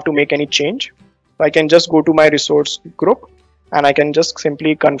do we have to make any change? So I can just go to my resource group and I can just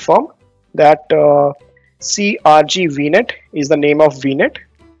simply confirm that CRG VNet is the name of VNet,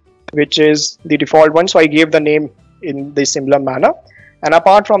 which is the default one. So I gave the name in the similar manner. And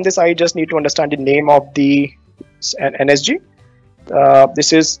apart from this, I just need to understand the name of the NSG.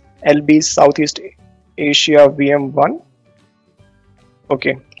 This is LB Southeast Asia VM1.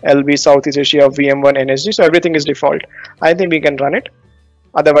 Okay, LB Southeast Asia VM1 NSG. So everything is default. I think we can run it.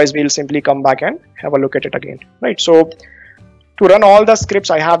 Otherwise, we'll simply come back and have a look at it again. Right. So to run all the scripts,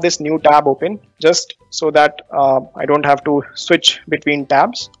 I have this new tab open just so that I don't have to switch between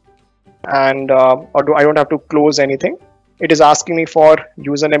tabs. and I don't have to close anything. It is asking me for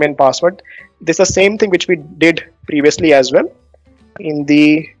username and password. This is the same thing which we did previously as well. In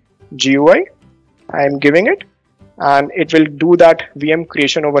the GUI, I am giving it, and it will do that VM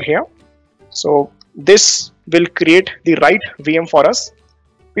creation over here. So this will create the right VM for us.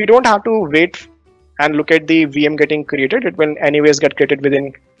 We don't have to wait and look at the VM getting created. It will anyways get created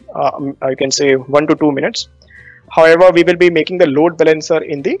within I can say 1 to 2 minutes. However, we will be making the load balancer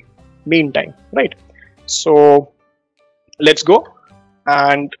in the meantime, right? So let's go,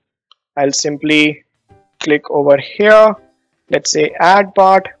 and I'll simply click over here. Let's say add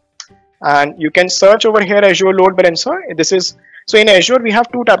part, and you can search over here Azure load balancer. This is so in Azure we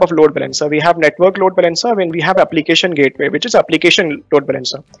have two type of load balancer. We have network load balancer when we have application gateway, which is application load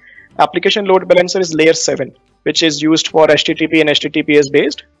balancer. Application load balancer is layer 7, which is used for HTTP and HTTPS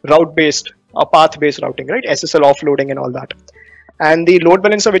based, route based or path based routing, right? SSL offloading and all that. And the load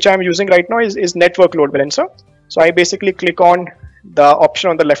balancer which I'm using right now is network load balancer. So I basically click on the option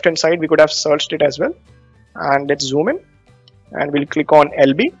on the left hand side. We could have searched it as well. And let's zoom in, and we'll click on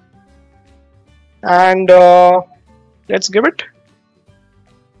LB, and let's give it,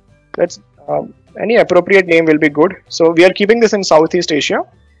 any appropriate name will be good. So we are keeping this in Southeast Asia,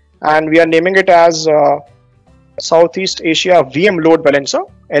 and we are naming it as Southeast Asia VM load balancer,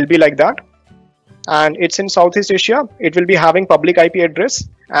 LB, like that. And it's in Southeast Asia. It will be having public IP address,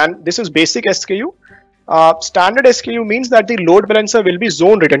 and this is basic SKU. Standard SKU means that the load balancer will be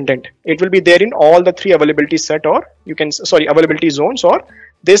zone redundant. It will be there in all the 3 availability set, or availability zones, or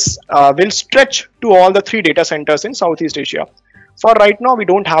this will stretch to all the 3 data centers in Southeast Asia. For right now, we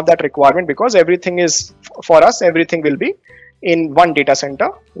don't have that requirement because everything is, for us, everything will be in one data center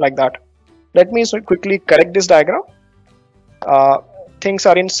like that. Let me quickly correct this diagram. Things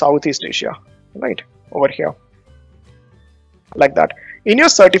are in Southeast Asia, right over here, like that. In your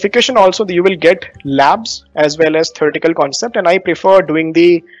certification also, you will get labs as well as theoretical concept, and I prefer doing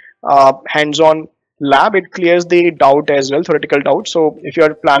the hands-on lab. It clears the doubt as well, theoretical doubt. So if you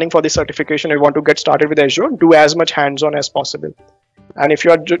are planning for the certification, you want to get started with Azure, do as much hands-on as possible. And if you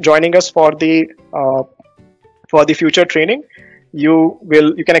are joining us for the future training, you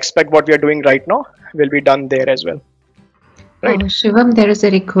can expect what we are doing right now will be done there as well. Right. Shivam, there is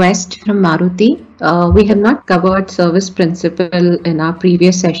a request from Maruti. We have not covered service principle in our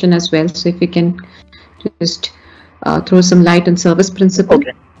previous session as well. So if you can just throw some light on service principle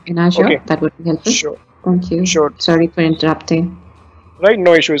in Azure, that would be helpful. Sure. Thank you. Sure. Sorry for interrupting. Right,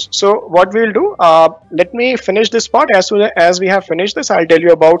 no issues. So what we'll do, let me finish this part. As soon as we have finished this, I'll tell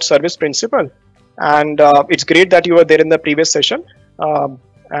you about service principle. And it's great that you were there in the previous session.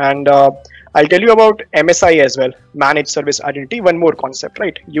 I'll tell you about MSI as well, managed service identity. One more concept,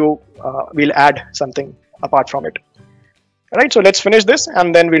 right? You will add something apart from it. Right, so let's finish this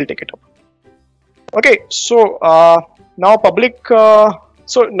and then we'll take it up. Okay, so now public,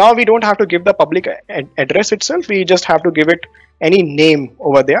 so now we don't have to give the public address itself. We just have to give it any name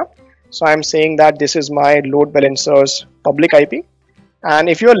over there. So I'm saying that this is my load balancer's public IP. And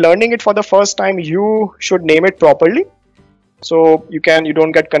if you're learning it for the first time, you should name it properly, so you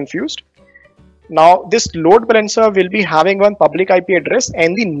don't get confused. Now this load balancer will be having one public IP address,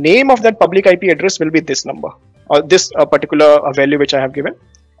 and the name of that public IP address will be this number, or this particular value which I have given.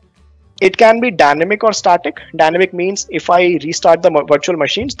 It can be dynamic or static. Dynamic means if I restart the virtual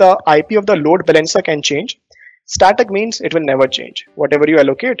machines, the IP of the load balancer can change. Static means it will never change. Whatever you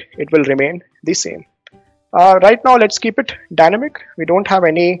allocate, it will remain the same. Right now, let's keep it dynamic. We don't have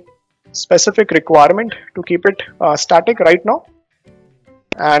any specific requirement to keep it static right now.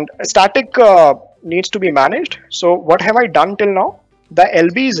 And static needs to be managed. So what have I done till now? The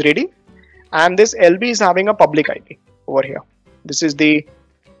LB is ready, and this LB is having a public IP over here. This is the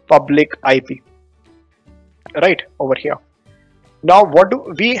public IP, right over here. Now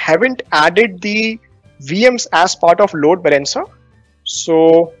we haven't added the VMs as part of load balancer,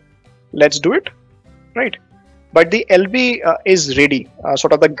 so let's do it, right? But the LB is ready,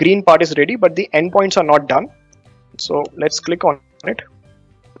 sort of the green part is ready, but the endpoints are not done. So let's click on it.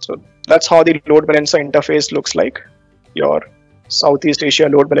 So that's how the load balancer interface looks like, your Southeast Asia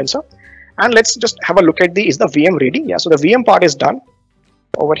load balancer. And let's just have a look at is the VM ready? Yeah, so the VM part is done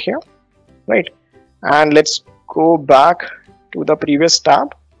over here, right? And let's go back to the previous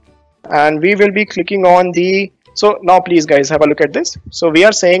tab, and we will be clicking on so now please guys have a look at this. So we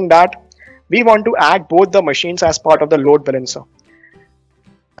are saying that we want to add both the machines as part of the load balancer.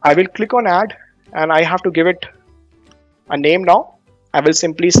 I will click on add, and I have to give it a name now. I will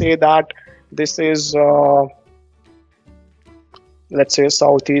simply say that this is let's say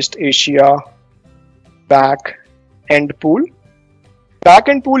Southeast Asia back end pool,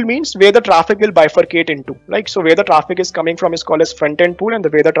 Backend pool means where the traffic will bifurcate into. Like, so where the traffic is coming from is called as front-end pool, and the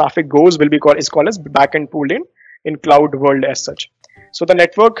way the traffic goes will be called as backend pool in cloud world as such. So the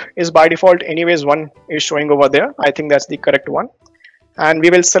network is by default anyways one is showing over there. I think that's the correct one. And we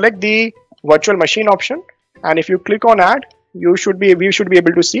will select the virtual machine option. And if you click on add, we should be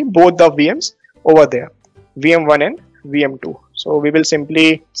able to see both the VMs over there, VM1 and VM2. So we will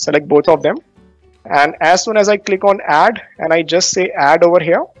simply select both of them. And as soon as I click on add and I just say add over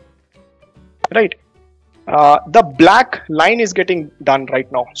here, right, the black line is getting done right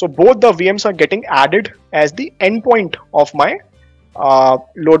now. So both the VMs are getting added as the endpoint of my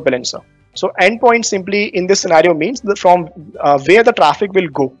load balancer. So endpoint simply in this scenario means that from where the traffic will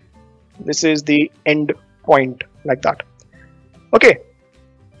go. This is the end point, like that. Okay,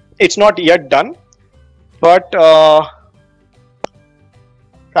 it's not yet done, but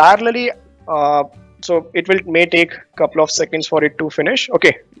parallelly, so it may take a couple of seconds for it to finish.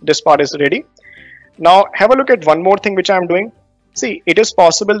 Okay, this part is ready. Now have a look at one more thing which I am doing. See, it is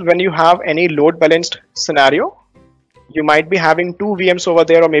possible when you have any load balanced scenario, you might be having 2 VMs over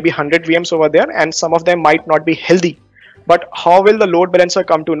there or maybe 100 VMs over there, and some of them might not be healthy. But how will the load balancer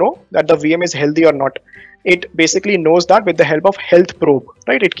come to know that the VM is healthy or not? It basically knows that with the help of health probe,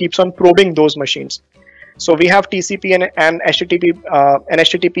 right? It keeps on probing those machines. So we have TCP and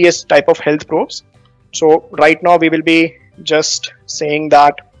HTTPS type of health probes. So right now we will be just saying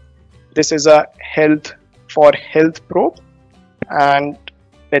that this is a health probe, and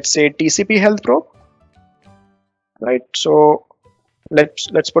let's say TCP health probe, right? So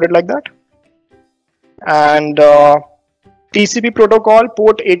let's put it like that. And TCP protocol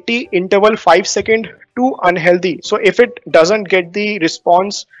port 80 interval 5 second to unhealthy. So if it doesn't get the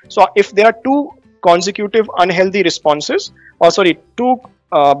response, so if there are 2 consecutive unhealthy responses, or sorry, 2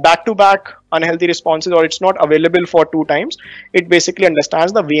 back-to-back unhealthy responses, or it's not available for 2 times, it basically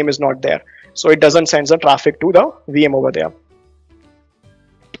understands the VM is not there. So it doesn't send the traffic to the VM over there.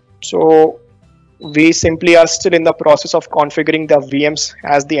 So we simply are still in the process of configuring the VMs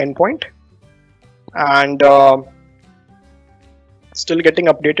as the endpoint, and still getting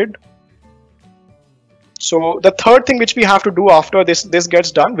updated. So the third thing which we have to do after this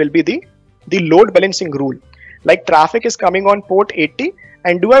gets done will be the load balancing rule. Like traffic is coming on port 80,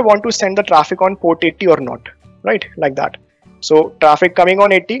 and do I want to send the traffic on port 80 or not, right? Like that. So traffic coming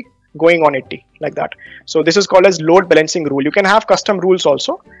on 80, going on 80, like that. So this is called as load balancing rule. You can have custom rules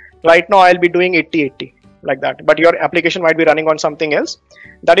also. Right now I'll be doing 80-80 like that, but your application might be running on something else.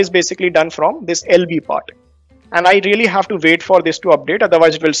 That is basically done from this LB part. And I really have to wait for this to update,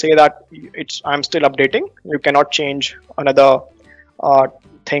 otherwise it will say that I'm still updating. You cannot change another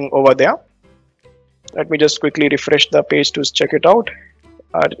thing over there. Let me just quickly refresh the page to check it out.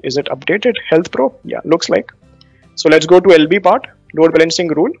 Is it updated? Health probe? Yeah, looks like. So let's go to LB part, load balancing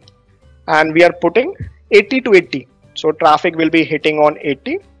rule, and we are putting 80 to 80. So traffic will be hitting on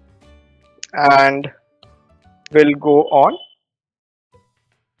 80 and will go on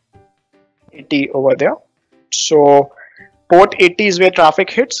 80 over there. So port 80 is where traffic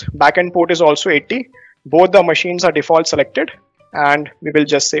hits, backend port is also 80. Both the machines are default selected, and we will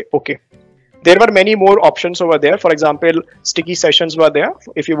just say okay. There were many more options over there. For example, sticky sessions were there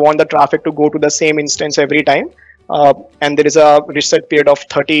if you want the traffic to go to the same instance every time, and there is a reset period of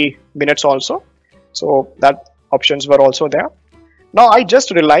 30 minutes also. So that options were also there. Now I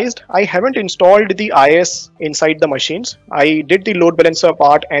just realized I haven't installed the IS inside the machines. I did the load balancer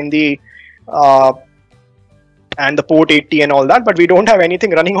part and the port 80 and all that, but we don't have anything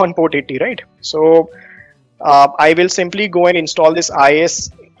running on port 80, right? So I will simply go and install this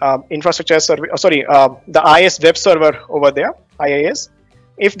IS infrastructure server, the IS web server over there, IIS.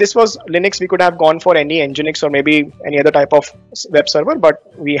 If this was Linux, we could have gone for any Nginx or maybe any other type of web server, but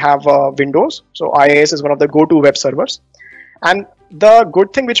we have Windows. So IIS is one of the go-to web servers. And the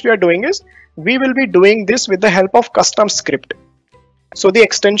good thing which we are doing is we will be doing this with the help of custom script. So the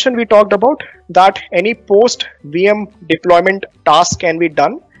extension we talked about, that any post VM deployment task can be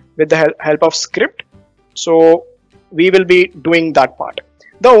done with the help of script. So we will be doing that part.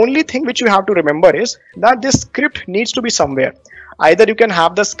 The only thing which you have to remember is that this script needs to be somewhere. Either you can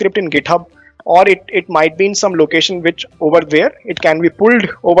have the script in GitHub, or it might be in some location which over there it can be pulled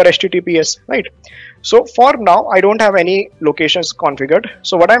over HTTPS, right? So for now, I don't have any locations configured.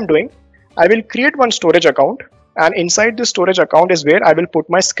 So what I'm doing, I will create one storage account, and inside this storage account is where I will put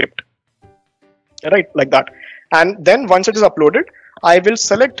my script, right? Like that. And then once it is uploaded, I will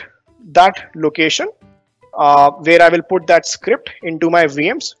select that location where I will put that script into my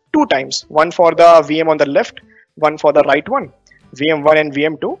VMs 2 times, one for the VM on the left, one for the right one, VM1 and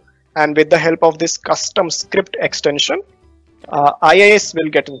VM2. And with the help of this custom script extension, IIS will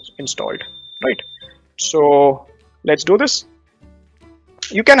get installed, right? So let's do this.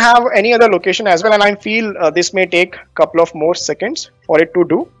 You can have any other location as well, and I feel this may take a couple of more seconds for it to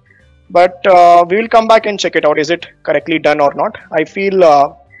do, but we will come back and check it out. Is it correctly done or not? I feel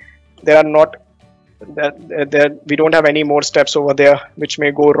there are not we don't have any more steps over there which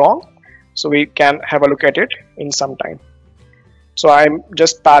may go wrong, so we can have a look at it in some time. So I'm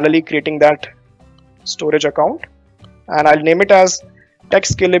just parallelly creating that storage account, and I'll name it as Tech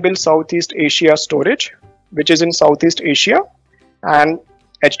Scalable Southeast Asia Storage, which is in Southeast Asia, and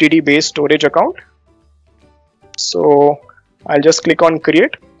HDD based storage account. So I'll just click on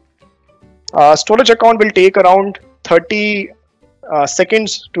create. Storage account will take around 30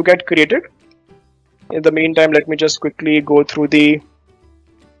 seconds to get created. In the meantime, let me just quickly go through the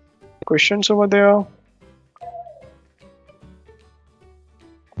questions over there.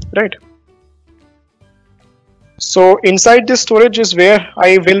 Right. So inside this storage is where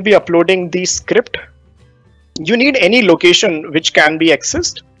I will be uploading the script. You need any location which can be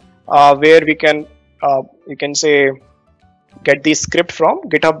accessed, where we can, you can say, get the script from.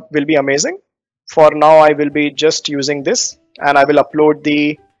 GitHub will be amazing. For now, I will be just using this, and I will upload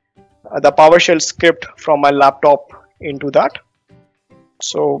the PowerShell script from my laptop into that.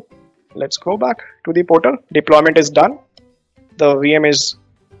 So let's go back to the portal. Deployment is done. The VM is,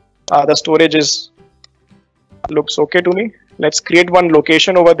 the storage is, looks okay to me. Let's create one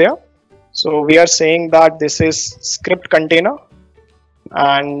location over there. So we are saying that this is script container,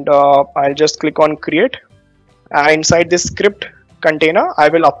 and I'll just click on create. Inside this script container, I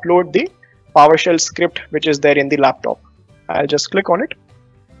will upload the PowerShell script which is there in the laptop. I'll just click on it,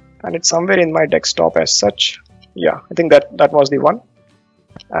 and it's somewhere in my desktop as such. Yeah, I think that was the one.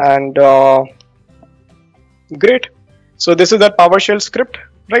 And great. So this is the PowerShell script,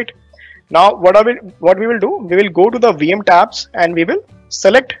 right? Now what we will do, we will go to the VM tabs and we will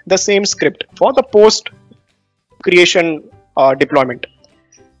select the same script for the post creation deployment.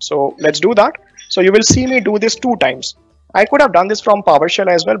 So let's do that. So you will see me do this 2 times. I could have done this from PowerShell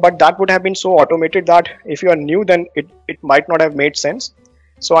as well, but that would have been so automated that if you are new, then it might not have made sense.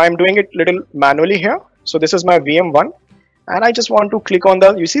 So I'm doing it little manually here. So this is my VM1, and I just want to click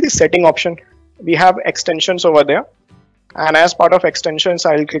on you see the setting option. We have extensions over there, and as part of extensions,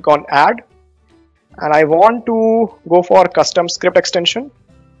 I'll click on add, and I want to go for custom script extension,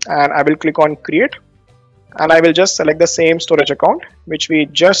 and I will click on create, and I will just select the same storage account which we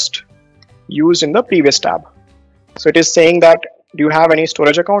just used in the previous tab. So it is saying that, do you have any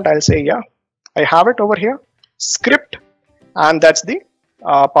storage account? I'll say yeah, I have it over here, script, and that's the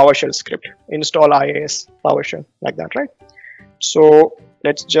PowerShell script, install IIS PowerShell, like that, right? So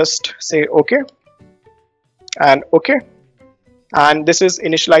let's just say okay and okay, and this is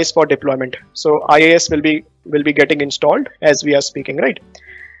initialized for deployment. So IIS will be getting installed as we are speaking, right?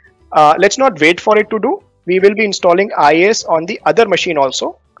 Let's not wait for it to do. We will be installing IIS on the other machine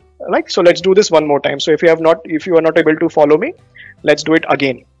also, right? So let's do this one more time. So if you are not able to follow me, let's do it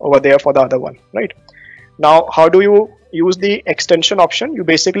again over there for the other one, right? Now, how do you use the extension option? You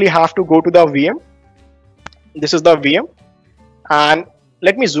basically have to go to the VM. This is the VM, and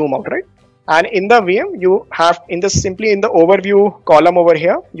let me zoom out, right? And in the VM, you have simply in the overview column over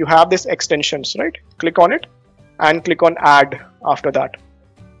here, you have this extensions, right? Click on it and click on add after that.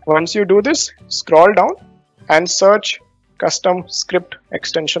 Once you do this, scroll down and search custom script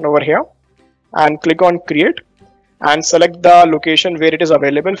extension over here and click on create and select the location where it is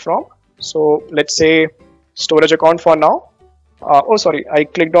available from. So let's say storage account for now. Oh, sorry, I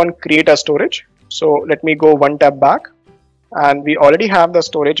clicked on create a storage. So let me go 1 tab back, and we already have the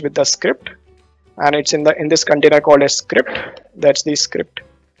storage with the script, and it's in this container called a script. That's the script,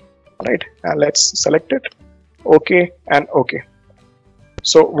 right? And let's select it, okay and okay.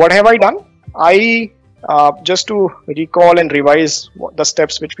 So what have I done? I just to recall and revise the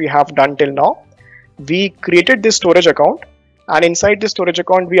steps which we have done till now, we created this storage account, and inside this storage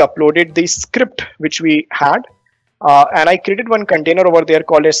account we uploaded the script which we had, and I created one container over there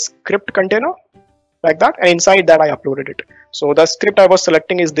called a script container, like that, and inside that I uploaded it. So the script I was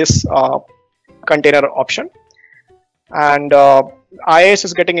selecting is this container option, and IIS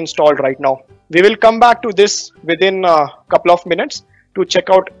is getting installed right now. We will come back to this within a couple of minutes to check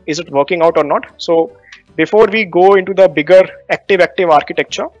out is it working out or not. So before we go into the bigger active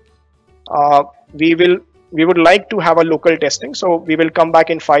architecture, we would like to have a local testing. So we will come back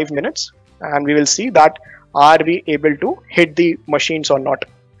in 5 minutes and we will see that are we able to hit the machines or not.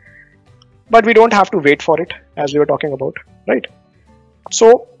 But we don't have to wait for it, as we were talking about, right?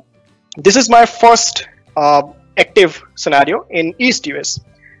 So this is my first active scenario in East US.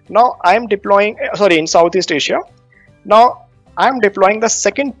 Now I am deploying, in Southeast Asia. Now I'm deploying the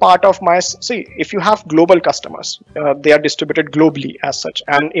second part of my, see, if you have global customers, they are distributed globally as such.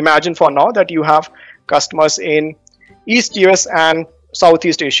 And imagine for now that you have customers in East US and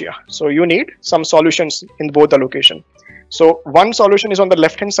Southeast Asia. So you need some solutions in both the location. So one solution is on the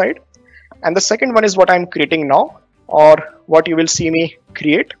left hand side, and the second one is what I'm creating now, or what you will see me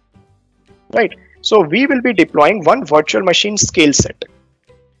create, right? So we will be deploying one virtual machine scale set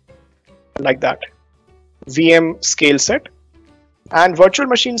like that, VM scale set. And virtual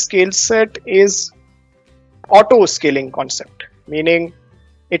machine scale set is auto scaling concept, meaning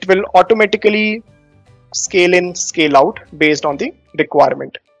it will automatically scale in, scale out based on the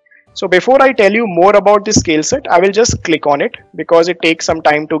requirement. So before I tell you more about the scale set, I will just click on it because it takes some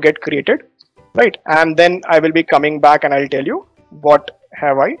time to get created, right? And then I will be coming back and I'll tell you what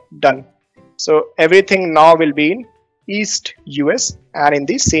have I done. So everything now will be in East US and in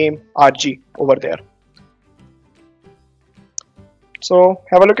the same RG over there. So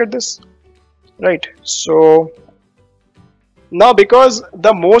have a look at this, right? So now, because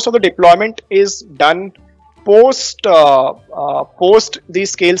the most of the deployment is done post the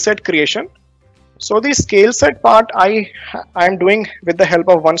scale set creation, so the scale set part I am doing with the help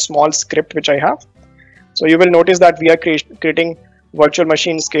of one small script which I have. So you will notice that we are creating virtual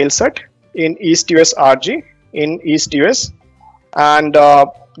machine scale set in East US RG in East US, and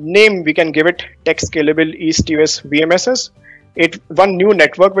name we can give it tech scalable East US VMSS. One new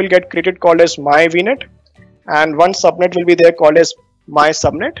network will get created called as my VNet, and one subnet will be there called as my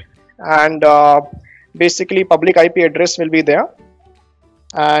subnet, and basically public IP address will be there,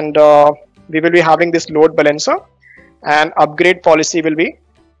 and we will be having this load balancer, and upgrade policy will be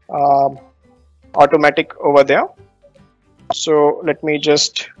automatic over there. So let me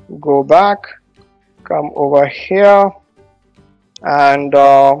just go back, come over here, and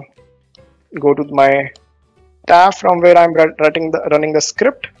go to my tab from where I'm running the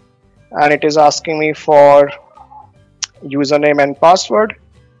script, and it is asking me for username and password.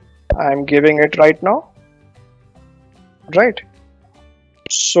 I'm giving it right now, right?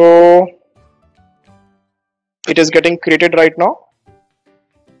 So it is getting created right now.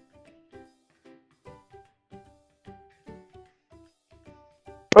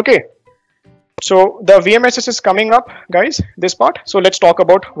 Okay, so the VMSS is coming up, guys, this part. So let's talk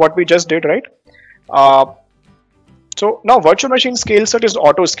about what we just did, right? So now virtual machine scale set is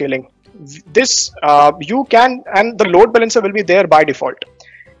auto scaling. This you can, and the load balancer will be there by default.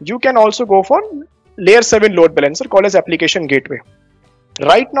 You can also go for layer 7 load balancer called as application gateway.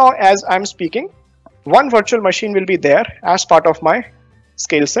 Right now as I'm speaking, one virtual machine will be there as part of my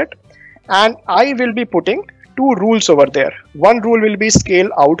scale set, and I will be putting two rules over there. One rule will be scale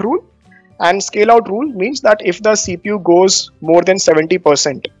out rule, and scale out rule means that if the CPU goes more than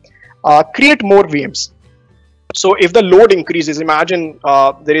 70%, create more VMs. So if the load increases, imagine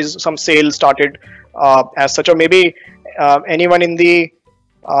there is some sale started as such, or maybe anyone in the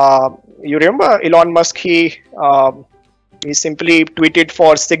you remember Elon Musk, he simply tweeted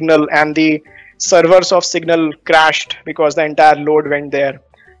for Signal, and the servers of Signal crashed because the entire load went there.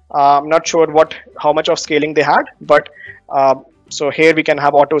 I'm not sure how much of scaling they had, but so here we can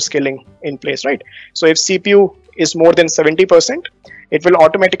have auto scaling in place, right? So if CPU is more than 70%, it will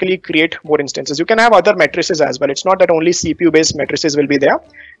automatically create more instances. You can have other matrices as well. It's not that only CPU based matrices will be there.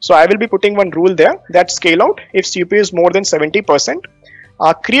 So I will be putting one rule there that scale out, if CPU is more than 70%,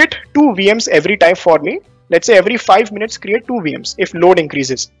 create 2 VMs every time for me. Let's say every 5 minutes create 2 VMs if load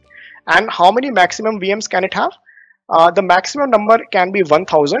increases. And how many maximum VMs can it have? The maximum number can be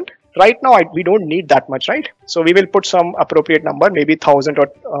 1000. Right now we don't need that much, right? So we will put some appropriate number, maybe 1000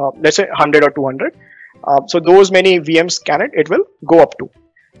 or let's say 100 or 200. So those many VMs it will go up to.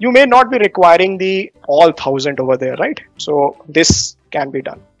 You may not be requiring the all 1000 over there, right? So this can be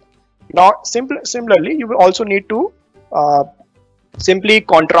done. Now similarly, you will also need to simply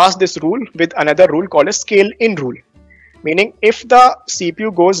contrast this rule with another rule called a scale in rule, meaning if the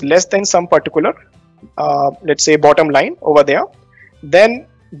CPU goes less than some particular let's say bottom line over there, then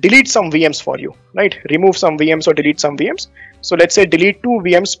delete some VMs for you, right? Remove some VMs or delete some VMs. So let's say delete 2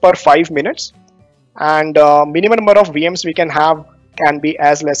 VMs per 5 minutes, and minimum number of VMs we can have can be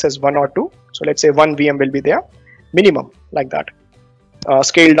as less as 1 or 2. So let's say 1 VM will be there minimum, like that,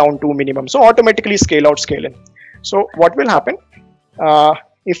 scale down to minimum. So automatically scale out, scale in. So what will happen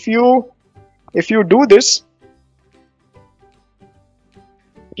if you do this,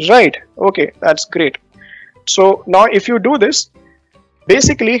 right? Okay, that's great. So now if you do this,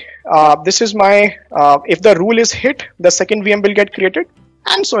 basically this is my if the rule is hit, the second VM will get created,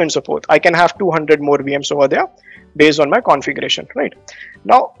 and so on and so forth. I can have 200 more VMs over there. based on my configuration, right?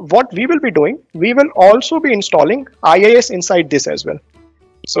 Now, what we will be doing, we will also be installing IIS inside this as well.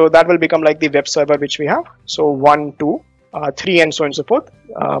 So that will become like the web server which we have. So 1, 2, 3 and so on and so forth,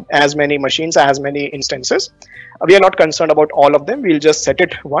 as many machines, as many instances. We are not concerned about all of them. We'll just set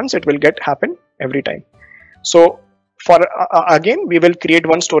it once, it will happen every time. So for again, we will create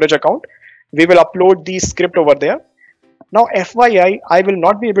one storage account. We will upload the script over there. Now FYI, I will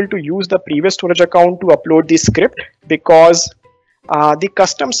not be able to use the previous storage account to upload the script because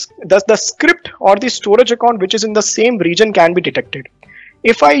the script or the storage account which is in the same region can be detected.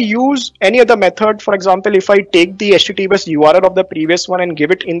 If I use any other method, for example, if I take the HTTPS URL of the previous one and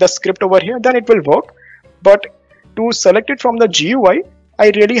give it in the script over here, then it will work. But to select it from the GUI,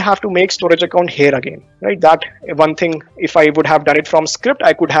 I really have to make storage account here again, right? That one thing, if I would have done it from script,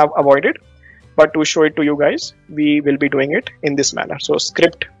 I could have avoided. But to show it to you guys, we will be doing it in this manner. So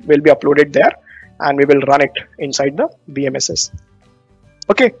script will be uploaded there and we will run it inside the VMSS.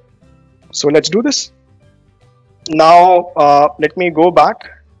 Okay, so let's do this. Now let me go back,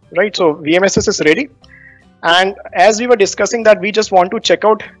 right? So VMSS is ready. And as we were discussing that, we just want to check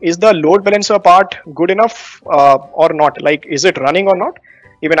out, is the load balancer part good enough or not? Like, is it running or not?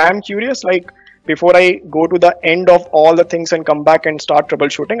 Even I am curious, like, before I go to the end of all the things and come back and start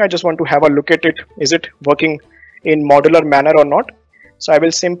troubleshooting, I just want to have a look at it. Is it working in modular manner or not? So I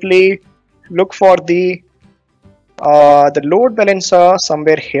will simply look for the load balancer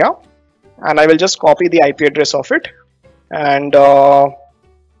somewhere here, and I will just copy the IP address of it, and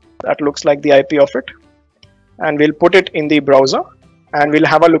that looks like the IP of it, and we'll put it in the browser and we'll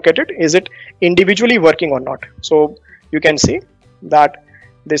have a look at it. Is it individually working or not? So you can see that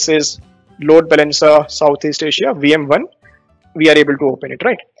this is load balancer Southeast Asia VM1. We are able to open it,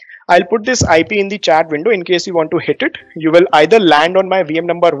 right? I'll put this IP in the chat window in case you want to hit it. You will either land on my VM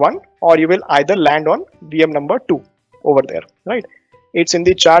number 1 or you will either land on VM number 2 over there, right? It's in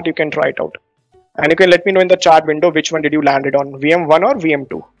the chat, you can try it out. And you can let me know in the chat window which one did you land it on, VM1 or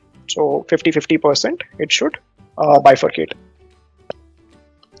VM2. So 50-50% it should bifurcate.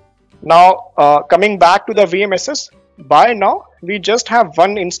 Now coming back to the VMSS, by now we just have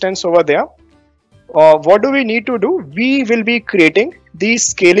one instance over there. What do we need to do? We will be creating the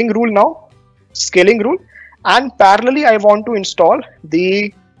scaling rule now, and parallelly I want to install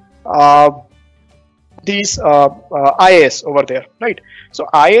the IIS over there, right? So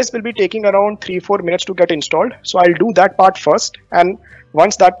IIS will be taking around 3-4 minutes to get installed. So I'll do that part first, and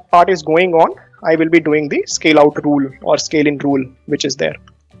once that part is going on, I will be doing the scale out rule or scale in rule which is there,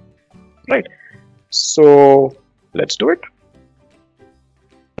 right? So let's do it.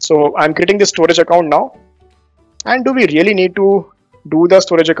 So I'm creating the storage account now. And do we really need to do the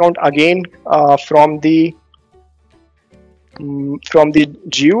storage account again from the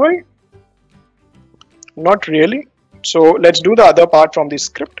GUI? Not really. So let's do the other part from the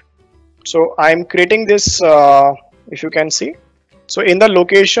script. So I'm creating this, if you can see. So in the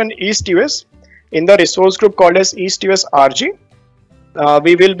location East US, in the resource group called as East US RG,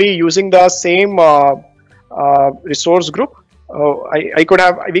 we will be using the same resource group.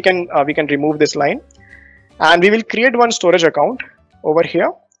 We can remove this line, and we will create one storage account over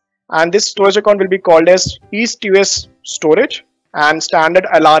here, and this storage account will be called as East US storage, and standard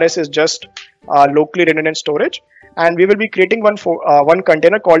LRS is just locally redundant storage, and we will be creating one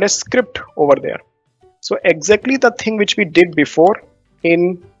container called as script over there. So exactly the thing which we did before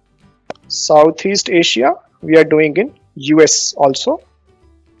in Southeast Asia, we are doing in US also,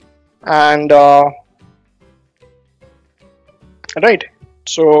 and right.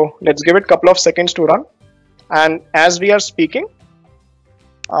 So let's give it a couple of seconds to run, and as we are speaking,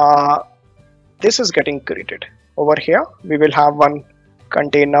 this is getting created over here. We will have one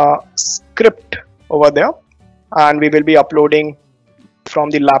container script over there, and we will be uploading from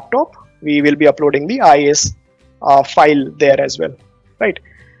the laptop. We will be uploading the IIS file there as well, right?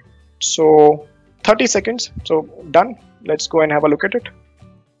 So 30 seconds. So done. Let's go and have a look at it.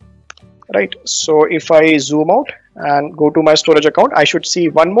 Right. So if I zoom out and go to my storage account, I should see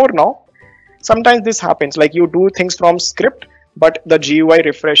one more now. Sometimes this happens, like you do things from script, but the GUI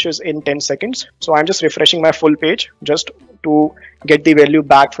refreshes in 10 seconds. So I'm just refreshing my full page just to get the value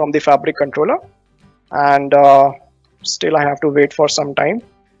back from the Fabric controller. And still I have to wait for some time.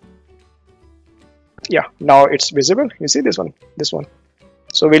 Yeah, now it's visible. You see this one.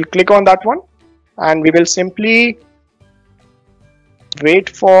 So we'll click on that one, and we will simply wait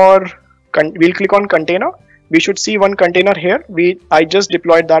for, we'll click on container. We should see one container here. I just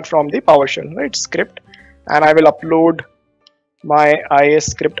deployed that from the PowerShell, right? Script, and I will upload my IIS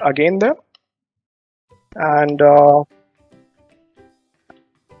script again there. And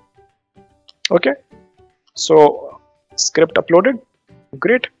okay, So script uploaded.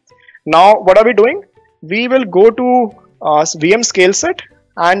 Great. Now what are we doing? We will go to VM scale set,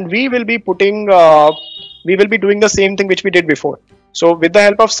 and we will be putting we will be doing the same thing which we did before. So with the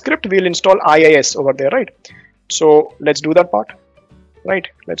help of script, we'll install IIS over there, right? So let's do that part, right?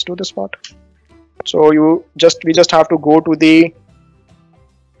 Let's do this part. So we just have to go to the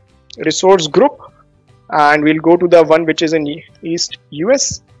resource group, and we'll go to the one which is in East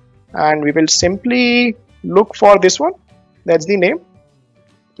US, and we will simply look for this one. That's the name.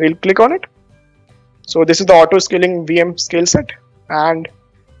 We'll click on it. So this is the auto scaling VM scale set, and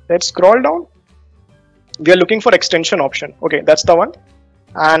let's scroll down. We are looking for extension option. Okay, that's the one,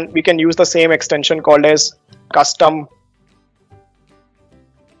 and we can use the same extension called as custom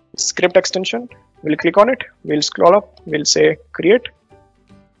script extension. We'll click on it. We'll scroll up. We'll say create,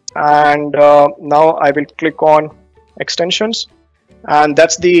 and now I will click on extensions, and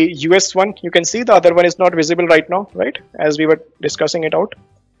that's the US one. You can see the other one is not visible right now, right, as we were discussing it out,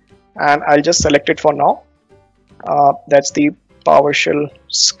 and I'll just select it for now. That's the PowerShell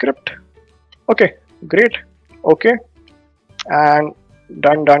script. Okay, great. Okay, and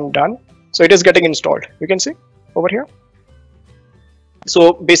done. So it is getting installed. You can see over here.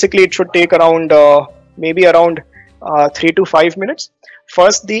 So basically it should take around maybe around 3 to 5 minutes.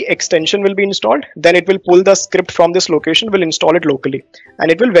 First the extension will be installed, then it will pull the script from this location, will install it locally,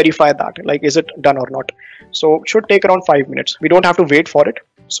 and it will verify that, like, is it done or not. So it should take around 5 minutes. We don't have to wait for it.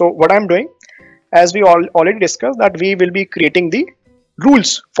 So what I'm doing, as we already discussed, that we will be creating the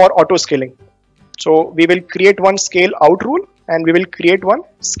rules for auto scaling. So we will create one scale out rule, and we will create one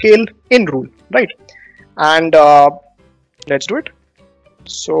scale in rule, right? And let's do it.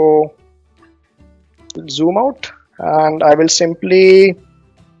 So zoom out, and I will simply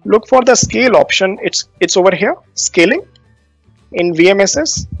look for the scale option. It's over here, scaling in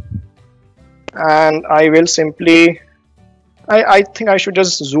VMSS, and I will simply I think I should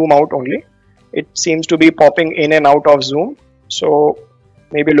just zoom out only. It seems to be popping in and out of zoom, so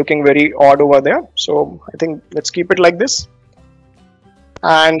maybe looking very odd over there. So I think let's keep it like this.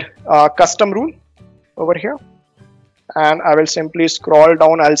 And custom rule over here, and I will simply scroll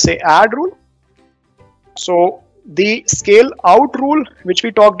down. I'll say add rule. So the scale out rule which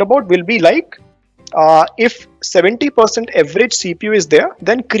we talked about will be like if 70% average CPU is there,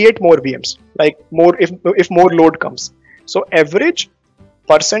 then create more VMs, like more if more load comes. So average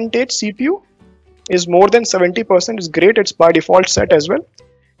percentage CPU is more than 70% is great. It's by default set as well,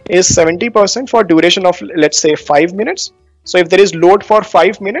 is 70% for duration of, let's say, 5 minutes. So if there is load for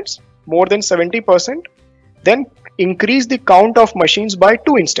 5 minutes, more than 70%, then increase the count of machines by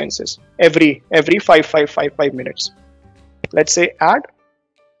 2 instances every 5 minutes. Let's say add,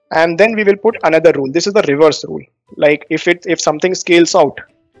 and then we will put another rule. This is the reverse rule. Like if something scales out,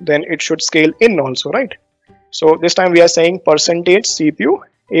 then it should scale in also, right? So this time we are saying percentage CPU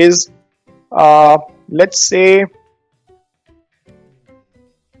is let's say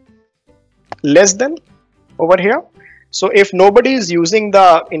less than over here. So if nobody is using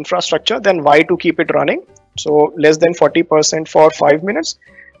the infrastructure, then why to keep it running? So less than 40% for 5 minutes,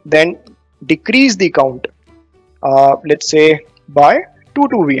 then decrease the count, let's say by 2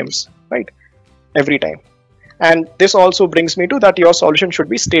 VMs, right, every time. And this also brings me to that your solution should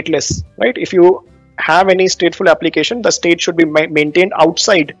be stateless, right? If you have any stateful application, the state should be maintained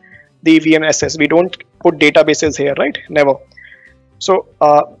outside the VMSS. We don't put databases here, right? Never. So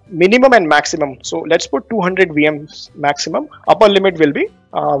minimum and maximum. So let's put 200 VMs maximum. Upper limit will be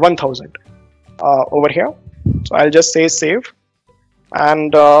 1000 over here. So I'll just say save.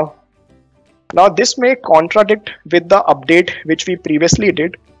 And now this may contradict with the update which we previously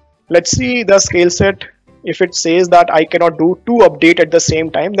did. Let's see the scale set. If it says that I cannot do 2 updates at the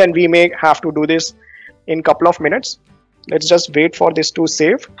same time, then we may have to do this in couple of minutes. Let's just wait for this to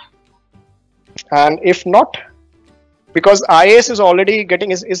save. And if not, because IIS is already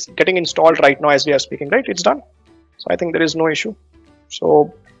getting installed right now as we are speaking, right? It's done. So I think there is no issue.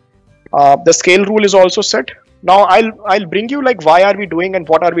 So the scale rule is also set. Now I'll bring you like why are we doing and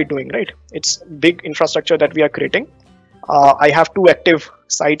what are we doing, right? It's big infrastructure that we are creating. I have 2 active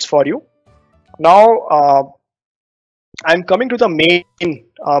sites for you. Now I'm coming to the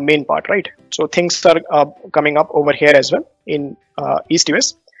main part, right? So things are coming up over here as well in East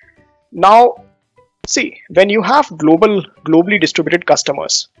US. Now see, when you have globally distributed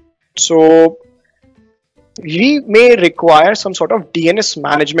customers, so we may require some sort of DNS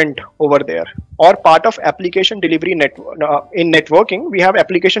management over there, or part of application delivery network. In networking, we have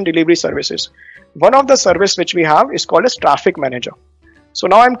application delivery services. One of the service which we have is called as traffic manager. So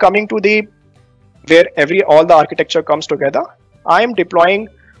now I'm coming to the where all the architecture comes together. I am deploying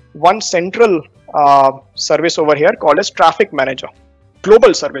one central service over here called as traffic manager,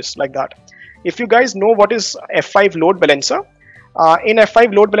 global service like that. If you guys know what is F5 load balancer, in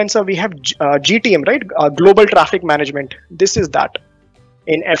F5 load balancer we have GTM, right? Global traffic management. This is that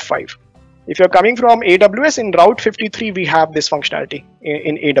in F5. If you're coming from AWS, in Route 53 we have this functionality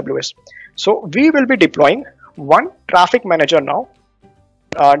in AWS. So we will be deploying one traffic manager now,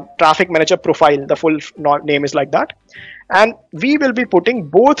 traffic manager profile, the full name is like that, and we will be putting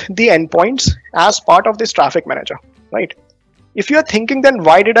both the endpoints as part of this traffic manager, right? If you are thinking, then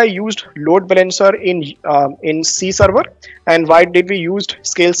why did I use load balancer in C server, and why did we use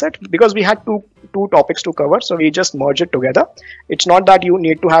scale set? Because we had two topics to cover, so we just merge it together. It's not that you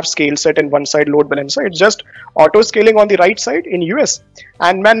need to have scale set in one side, load balancer. It's just auto scaling on the right side in US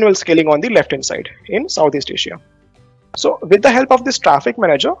and manual scaling on the left hand side in Southeast Asia. So with the help of this traffic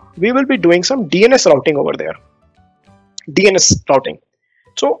manager, we will be doing some DNS routing over there. DNS routing.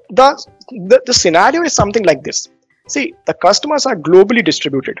 So the scenario is something like this. See, the customers are globally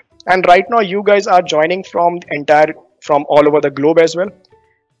distributed, and right now you guys are joining from all over the globe as well.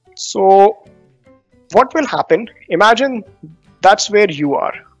 So what will happen? Imagine that's where you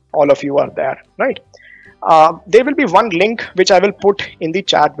are. All of you are there, right? There will be one link which I will put in the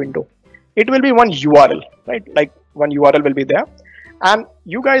chat window. It will be one URL, right? Like one URL will be there, and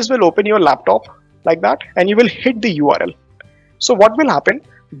you guys will open your laptop like that, and you will hit the URL. So what will happen?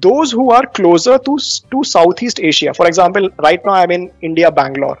 Those who are closer to Southeast Asia, for example, right now I'm in India,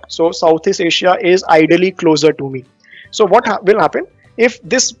 Bangalore. So Southeast Asia is ideally closer to me. So what will happen if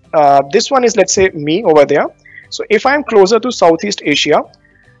this one is, let's say, me over there. So if I'm closer to Southeast Asia,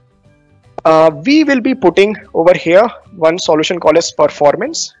 we will be putting over here one solution called as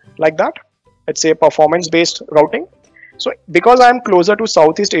performance, like that. Let's say performance based routing. So because I'm closer to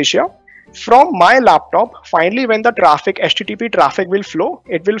Southeast Asia, from my laptop, finally when the traffic, HTTP traffic will flow,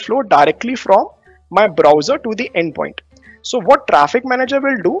 it will flow directly from my browser to the endpoint. So what traffic manager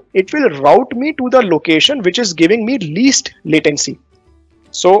will do, it will route me to the location which is giving me least latency.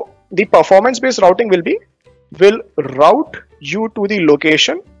 So the performance based routing will route you to the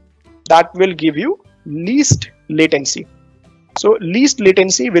location that will give you least latency. So least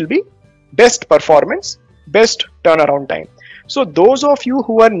latency will be best performance, best turnaround time. So those of you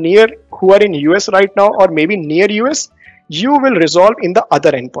who are in US right now, or maybe near US, you will resolve in the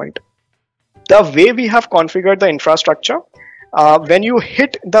other endpoint. The way we have configured the infrastructure, when you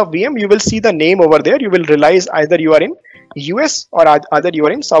hit the VM, you will see the name over there. You will realize either you are in US or either you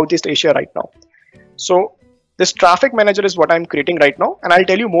are in Southeast Asia right now. So this traffic manager is what I'm creating right now, and I'll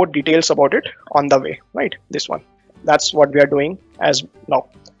tell you more details about it on the way, right? This one, that's what we are doing as now.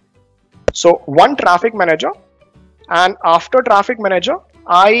 So one traffic manager, and after traffic manager,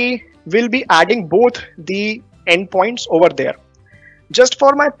 I will be adding both the endpoints over there. Just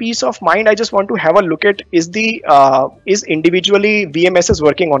for my peace of mind, I just want to have a look at is individually VMSs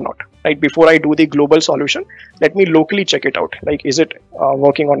working or not, right? Before I do the global solution, let me locally check it out. Like, is it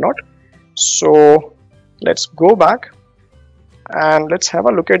working or not? So let's go back and let's have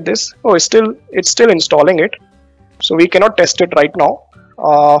a look at this. Oh, it's still installing it. So we cannot test it right now.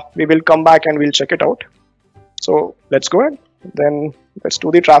 We will come back and we'll check it out. So let's go ahead. Then let's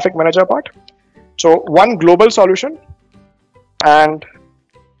do the traffic manager part. So one global solution, and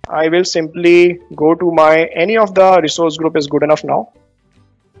I will simply go to any of the resource group is good enough now.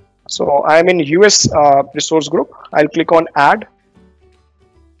 So I'm in US resource group. I'll click on add,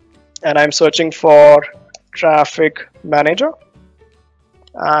 and I'm searching for traffic manager,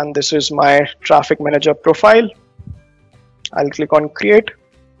 and this is my traffic manager profile. I'll click on create.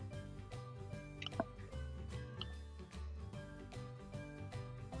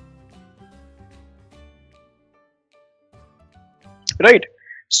 Right,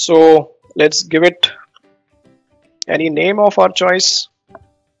 so let's give it any name of our choice.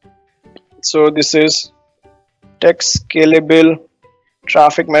 So this is text scalable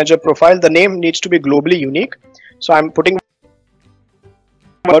traffic manager profile. The name needs to be globally unique, so I'm putting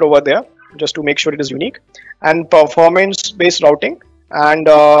over there just to make sure it is unique, and performance based routing, and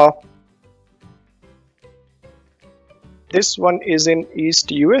this one is in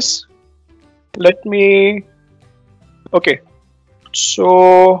East US. Okay,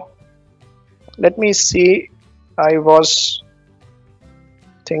 so let me see. I was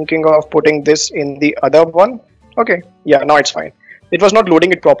thinking of putting this in the other one. Okay, yeah, now it's fine. It was not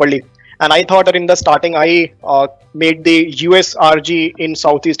loading it properly, and I thought that in the starting I made the US RG in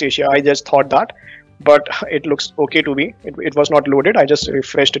Southeast Asia. I just thought that, but it looks okay to me. It was not loaded. I just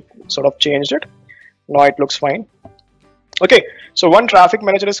refreshed it, sort of changed it. Now it looks fine. Okay, so one traffic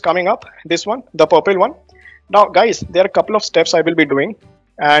manager is coming up. This one, the purple one. Now guys, there are a couple of steps I will be doing,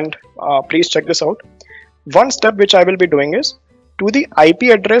 and please check this out. One step which I will be doing is, to the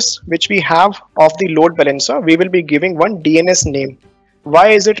IP address which we have of the load balancer, we will be giving one DNS name. Why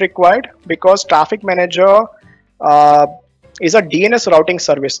is it required? Because Traffic Manager is a DNS routing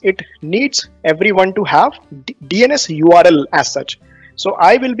service. It needs everyone to have DNS URL as such. So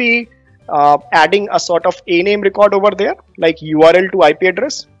I will be adding a sort of a name record over there, like URL to IP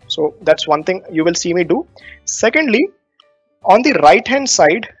address. So that's one thing you will see me do. Secondly, on the right hand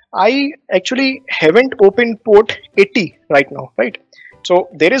side, I actually haven't opened port 80 right now, right? So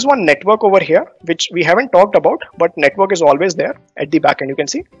there is one network over here which we haven't talked about, but network is always there at the back end. You can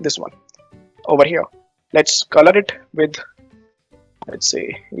see this one over here. Let's color it with, let's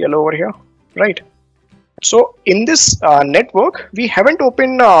say, yellow over here, right? So in this network, we haven't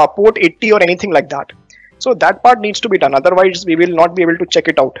opened port 80 or anything like that. So that part needs to be done. Otherwise, we will not be able to check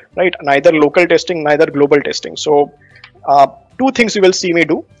it out, right? Neither local testing, neither global testing. So two things you will see me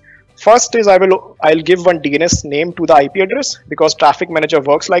do. First is I'll give one DNS name to the IP address, because Traffic Manager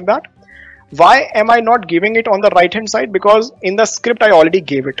works like that. Why am I not giving it on the right hand side? Because in the script I already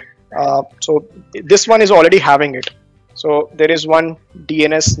gave it. So this one is already having it. So there is one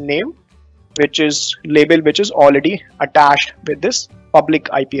DNS name which is label, which is already attached with this public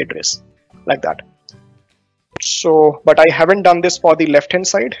IP address, like that. So, but I haven't done this for the left hand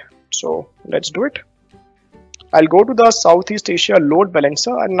side. So let's do it. I'll go to the Southeast Asia load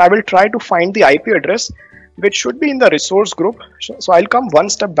balancer and I will try to find the IP address which should be in the resource group. So I'll come one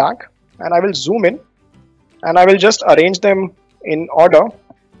step back and I will zoom in and I will just arrange them in order.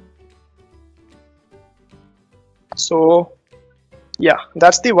 So yeah,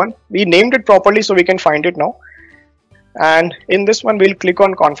 that's the one. We named it properly so we can find it now. And in this one, we'll click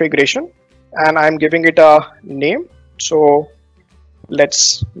on configuration and I'm giving it a name. So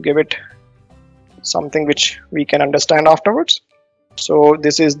let's give it something which we can understand afterwards. So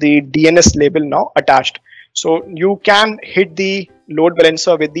this is the DNS label now attached. So you can hit the load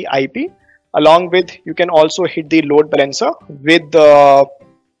balancer with the IP, along with you can also hit the load balancer with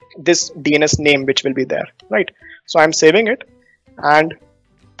this DNS name which will be there, right? So I'm saving it, and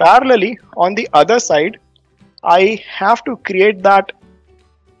parallelly on the other side I have to create that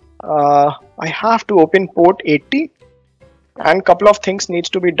I have to open port 80 and couple of things needs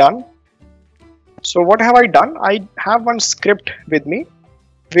to be done. So what have I done? I have one script with me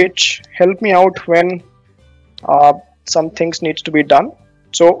which help me out when some things needs to be done.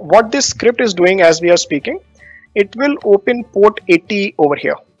 So what this script is doing as we are speaking, it will open port 80 over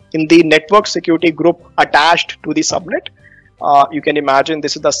here in the network security group attached to the subnet. You can imagine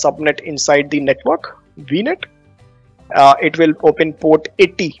this is the subnet inside the network VNet. It will open port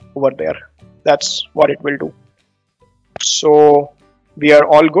 80 over there. That's what it will do. So we are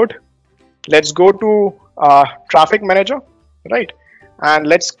all good. Let's go to Traffic Manager, right? And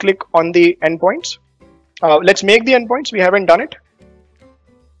let's click on the endpoints. Let's make the endpoints. We haven't done it,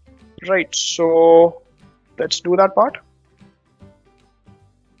 right? So let's do that part.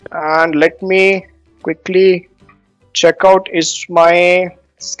 And let me quickly check out, is my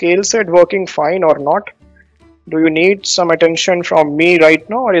scale set working fine or not? Do you need some attention from me right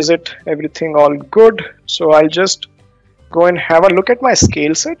now, or is it everything all good? So I'll just go and have a look at my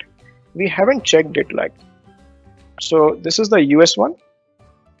scale set. We haven't checked it, like, so this is the US one,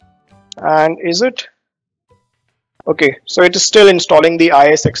 and is it okay? So it is still installing the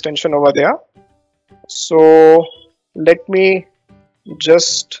IS extension over there. So let me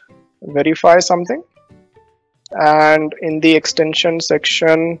just verify something, and in the extension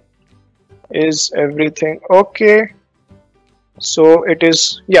section, is everything okay? So it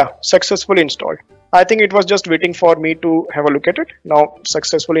is, yeah, successfully installed. I think it was just waiting for me to have a look at it. Now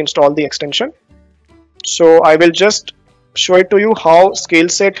successfully install the extension. So I will just show it to you how scale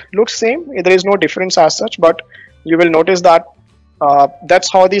set looks same. There is no difference as such, but you will notice that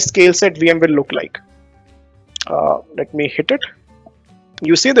that's how the scale set VM will look like. Let me hit it.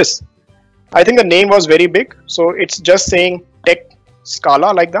 You see this? I think the name was very big, so it's just saying tech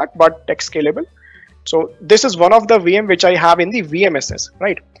Scala like that, but tech scalable. So this is one of the VM which I have in the VMSS,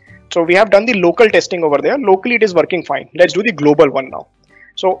 right? So we have done the local testing over there. Locally it is working fine. Let's do the global one now.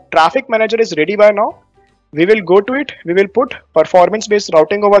 So Traffic Manager is ready by now. We will go to it. We will put performance based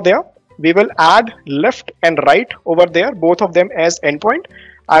routing over there. We will add left and right over there, both of them as endpoint.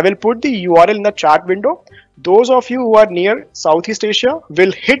 I will put the URL in the chat window. Those of you who are near Southeast Asia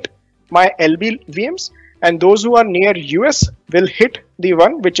will hit my LB VMs, and those who are near US will hit the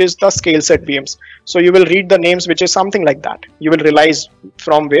one which is the scale set VMs. So you will read the names, which is something like that. You will realize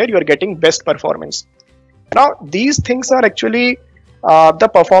from where you are getting best performance. Now these things are actually the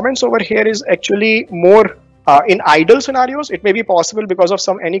performance over here is actually more In idle scenarios, it may be possible because of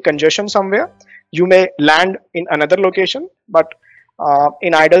any congestion somewhere. You may land in another location, but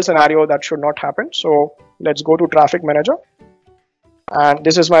in idle scenario, that should not happen. So let's go to Traffic Manager. And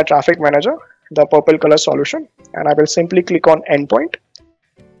this is my Traffic Manager, the purple color solution. And I will simply click on Endpoint.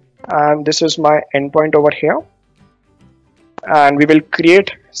 And this is my endpoint over here. And we will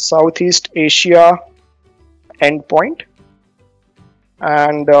create Southeast Asia endpoint.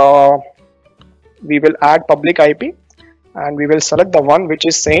 And we will add public IP. And we will select the one which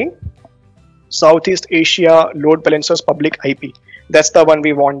is saying Southeast Asia Load Balancers public IP. That's the one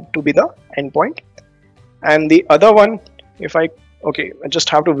we want to be the endpoint. And the other one, I just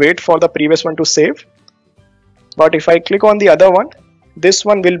have to wait for the previous one to save. But if I click on the other one, this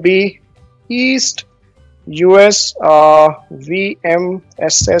one will be East US VMSS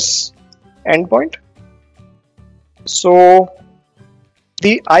endpoint. So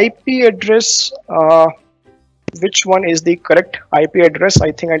the IP address, which one is the correct IP address?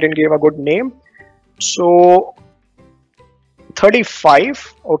 I think I didn't give a good name. So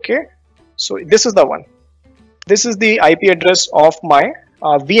 35, okay. So this is the one. This is the IP address of my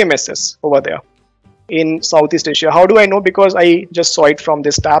VMSS over there in Southeast Asia. How do I know? Because I just saw it from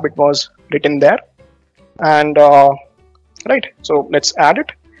this tab. It was written there. And right, so let's add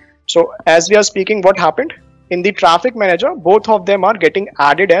it. So as we are speaking, what happened in the Traffic Manager, both of them are getting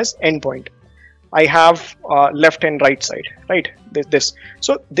added as endpoint. I have left and right side, right? This.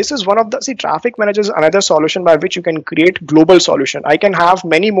 So this is one of the, Traffic Manager is another solution by which you can create global solution. I can have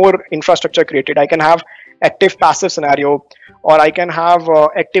many more infrastructure created. I can have active passive scenario, or I can have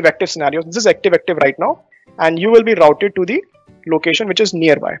active scenarios. This is active right now, and you will be routed to the location which is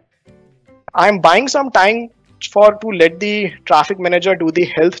nearby. I'm buying some time to let the Traffic Manager do the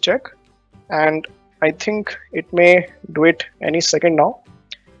health check, and I think it may do it any second now.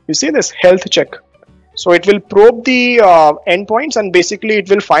 You see this health check. So it will probe the endpoints, and basically it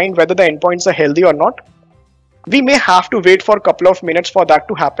will find whether the endpoints are healthy or not. We may have to wait for a couple of minutes for that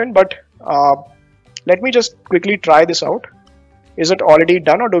to happen, but let me just quickly try this out. Is it already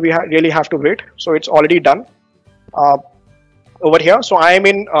done, or do we really have to wait? So it's already done over here. So I am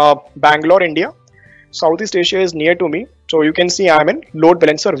in Bangalore, India. Southeast Asia is near to me. So you can see I am in Load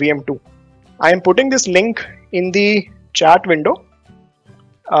Balancer VM2. I am putting this link in the chat window.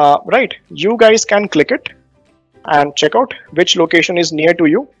 Right, you guys can click it and check out which location is near to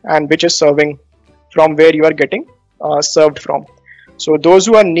you and which is serving from where you are getting served from. So those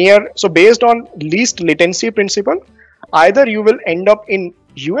who are near, so based on least latency principle, either you will end up in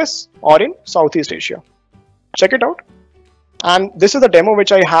US or in Southeast Asia. Check it out. And this is the demo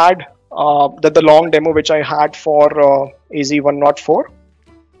which I had, the long demo which I had for AZ-104.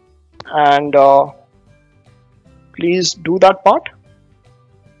 And please do that part.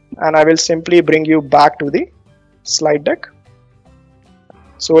 And I will simply bring you back to the slide deck.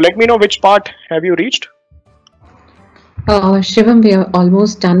 So let me know which part have you reached. Shivam, we are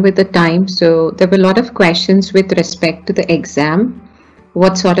almost done with the time. So there were a lot of questions with respect to the exam.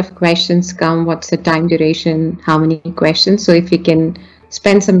 What sort of questions come? What's the time duration? How many questions? So if we can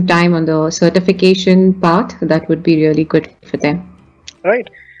spend some time on the certification part, that would be really good for them. Right.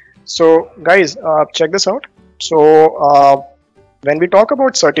 So guys, check this out. So when we talk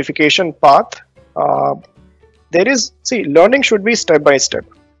about certification path, there is, learning should be step by step.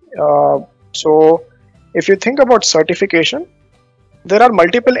 So if you think about certification, there are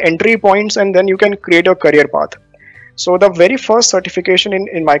multiple entry points, and then you can create a career path. So the very first certification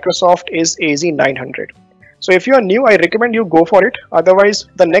in Microsoft is AZ-900. So if you are new, I recommend you go for it. Otherwise,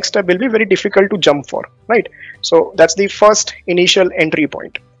 the next step will be very difficult to jump for, right? So that's the first initial entry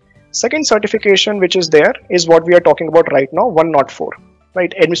point. Second certification which is there is what we are talking about right now, 104,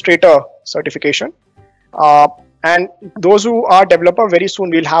 right? Administrator certification. And those who are developer, very soon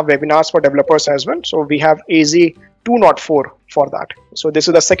we'll have webinars for developers as well. So we have AZ-204 for that. So this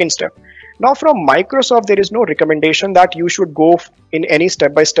is the second step. Now from Microsoft, there is no recommendation that you should go in any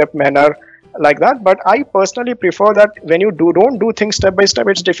step-by-step manner like that. But I personally prefer that when you don't do things step by step,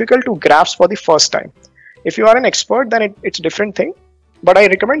 it's difficult to grasp for the first time. If you are an expert, then it's a different thing. But I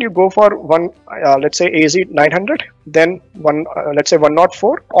recommend you go for one, let's say AZ-900, then let's say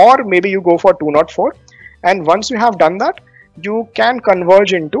 104, or maybe you go for 204. And once you have done that, you can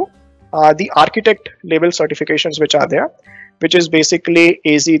converge into the architect level certifications which are there, which is basically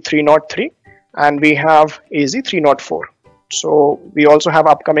AZ-303, and we have AZ-304. So we also have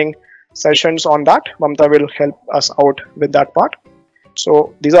upcoming sessions on that. Mamta will help us out with that part.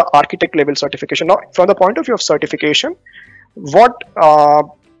 So these are architect level certification. Now, from the point of view of certification, what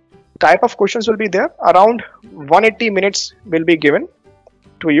type of questions will be there? Around 180 minutes will be given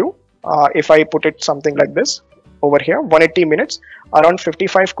to you. if I put it something like this over here, 180 minutes, around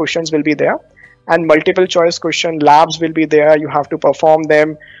 55 questions will be there, and multiple choice question labs will be there. You have to perform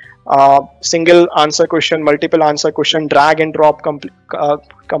them. Single answer question, multiple answer question, drag and drop,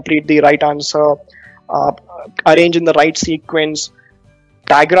 complete the right answer, arrange in the right sequence.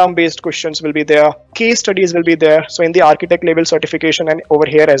 Diagram based questions will be there, case studies will be there. So in the architect level certification and over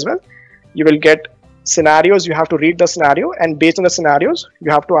here as well, you will get scenarios. You have to read the scenario, and based on the scenarios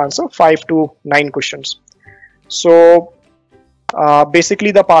you have to answer 5 to 9 questions. So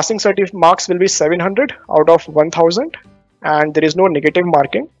basically the passing marks will be 700 out of 1000, and there is no negative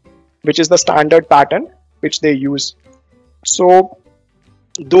marking, which is the standard pattern which they use. So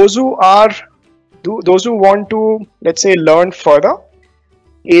those who want to, let's say, learn further,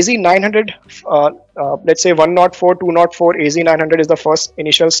 AZ-900, let's say 104, 204, AZ-900 is the first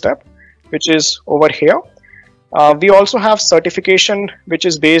initial step, which is over here. We also have certification which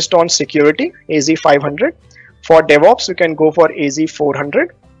is based on security, AZ-500. For DevOps, you can go for AZ-400.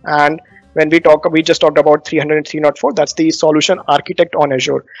 And when we just talked about 300 and 304, that's the solution architect on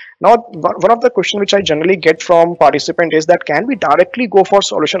Azure. Now, one of the questions which I generally get from participant is that can we directly go for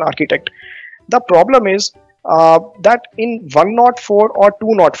solution architect? The problem is that in 104 or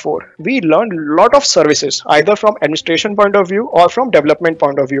 204, we learned a lot of services, either from administration point of view or from development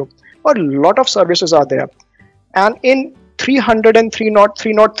point of view. A lot of services are there. And in 300 and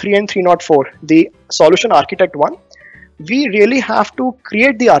 303 and 304, the solution architect one, we really have to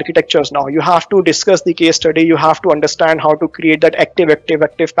create the architectures now. You have to discuss the case study. You have to understand how to create that active,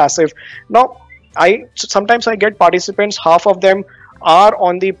 passive. Now, sometimes I get participants, half of them are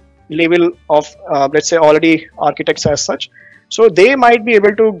on the level of, let's say, already architects as such. So they might be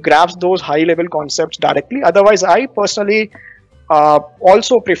able to grasp those high level concepts directly. Otherwise, I personally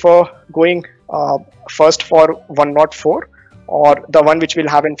also prefer going first for 104 or the one which we'll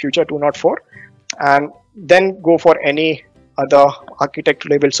have in future, 204, and then go for any other architect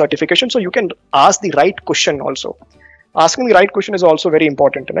level certification. So you can ask the right question also. Asking the right question is also very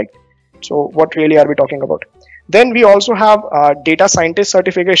important, right? So what really are we talking about? Then we also have data scientist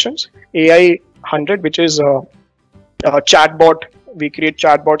certifications, AI 100, which is a chatbot. We create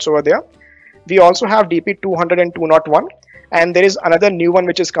chatbots over there. We also have DP 200 and 201. And there is another new one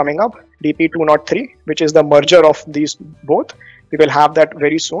which is coming up, DP 203, which is the merger of these both. We will have that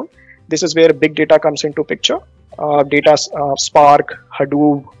very soon. This is where big data comes into picture, data, Spark,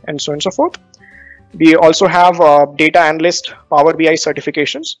 Hadoop, and so on and so forth. We also have data analyst, Power BI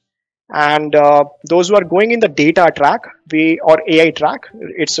certifications. And those who are going in the data track or AI track,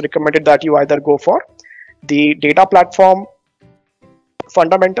 it's recommended that you either go for the data platform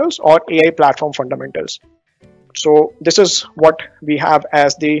fundamentals or AI platform fundamentals. So this is what we have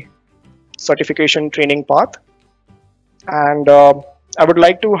as the certification training path. And I would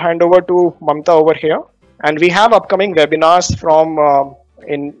like to hand over to Mamta over here. And we have upcoming webinars from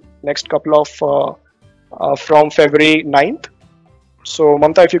in next couple of from February 9th. So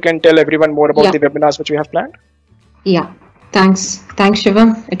Mamta, if you can tell everyone more about the webinars which we have planned. Yeah, thanks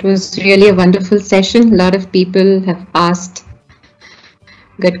Shivam. It was really a wonderful session. A lot of people have asked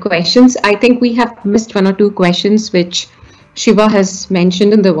good questions. I think we have missed one or two questions which Shiva has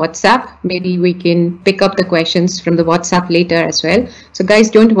mentioned in the WhatsApp. Maybe we can pick up the questions from the WhatsApp later as well. So guys,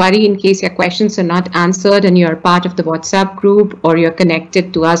 don't worry in case your questions are not answered and you're part of the WhatsApp group or you're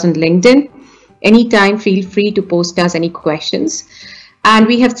connected to us on LinkedIn. Anytime, feel free to post us any questions. And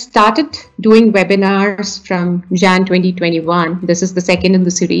we have started doing webinars from Jan 2021. This is the second in the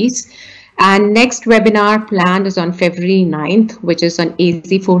series. And next webinar planned is on February 9th, which is on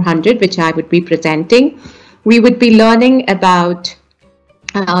AZ-400, which I would be presenting. We would be learning about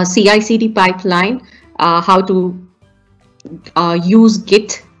CI/CD pipeline, how to use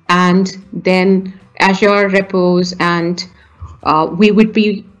Git, and then Azure repos, and we would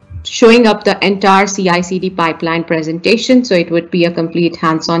be showing up the entire CI/CD pipeline presentation. So it would be a complete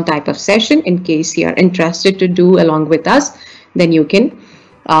hands-on type of session. In case you're interested to do along with us, then you can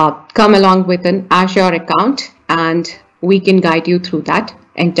come along with an Azure account and we can guide you through that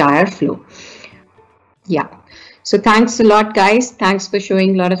entire flow. Yeah, so thanks a lot, guys. Thanks for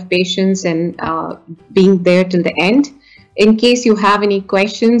showing a lot of patience and being there till the end. In case you have any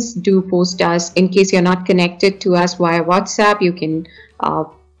questions, do post us. In case you're not connected to us via WhatsApp, you can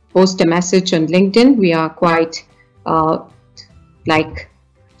post a message on LinkedIn. We are quite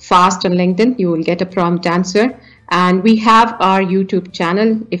fast on LinkedIn. You will get a prompt answer. And we have our YouTube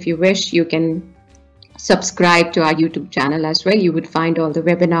channel. If you wish, you can subscribe to our YouTube channel as well. You would find all the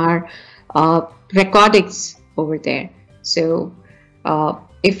webinar recordings over there. So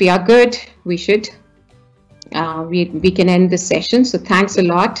if we are good, we should we can end this session. So thanks a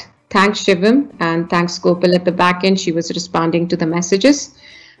lot. Thanks, Shivam, and thanks, Gopal, at the back end. She was responding to the messages.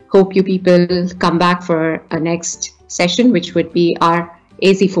 Hope you people come back for a next session, which would be our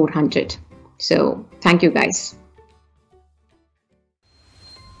AZ-400. So thank you, guys.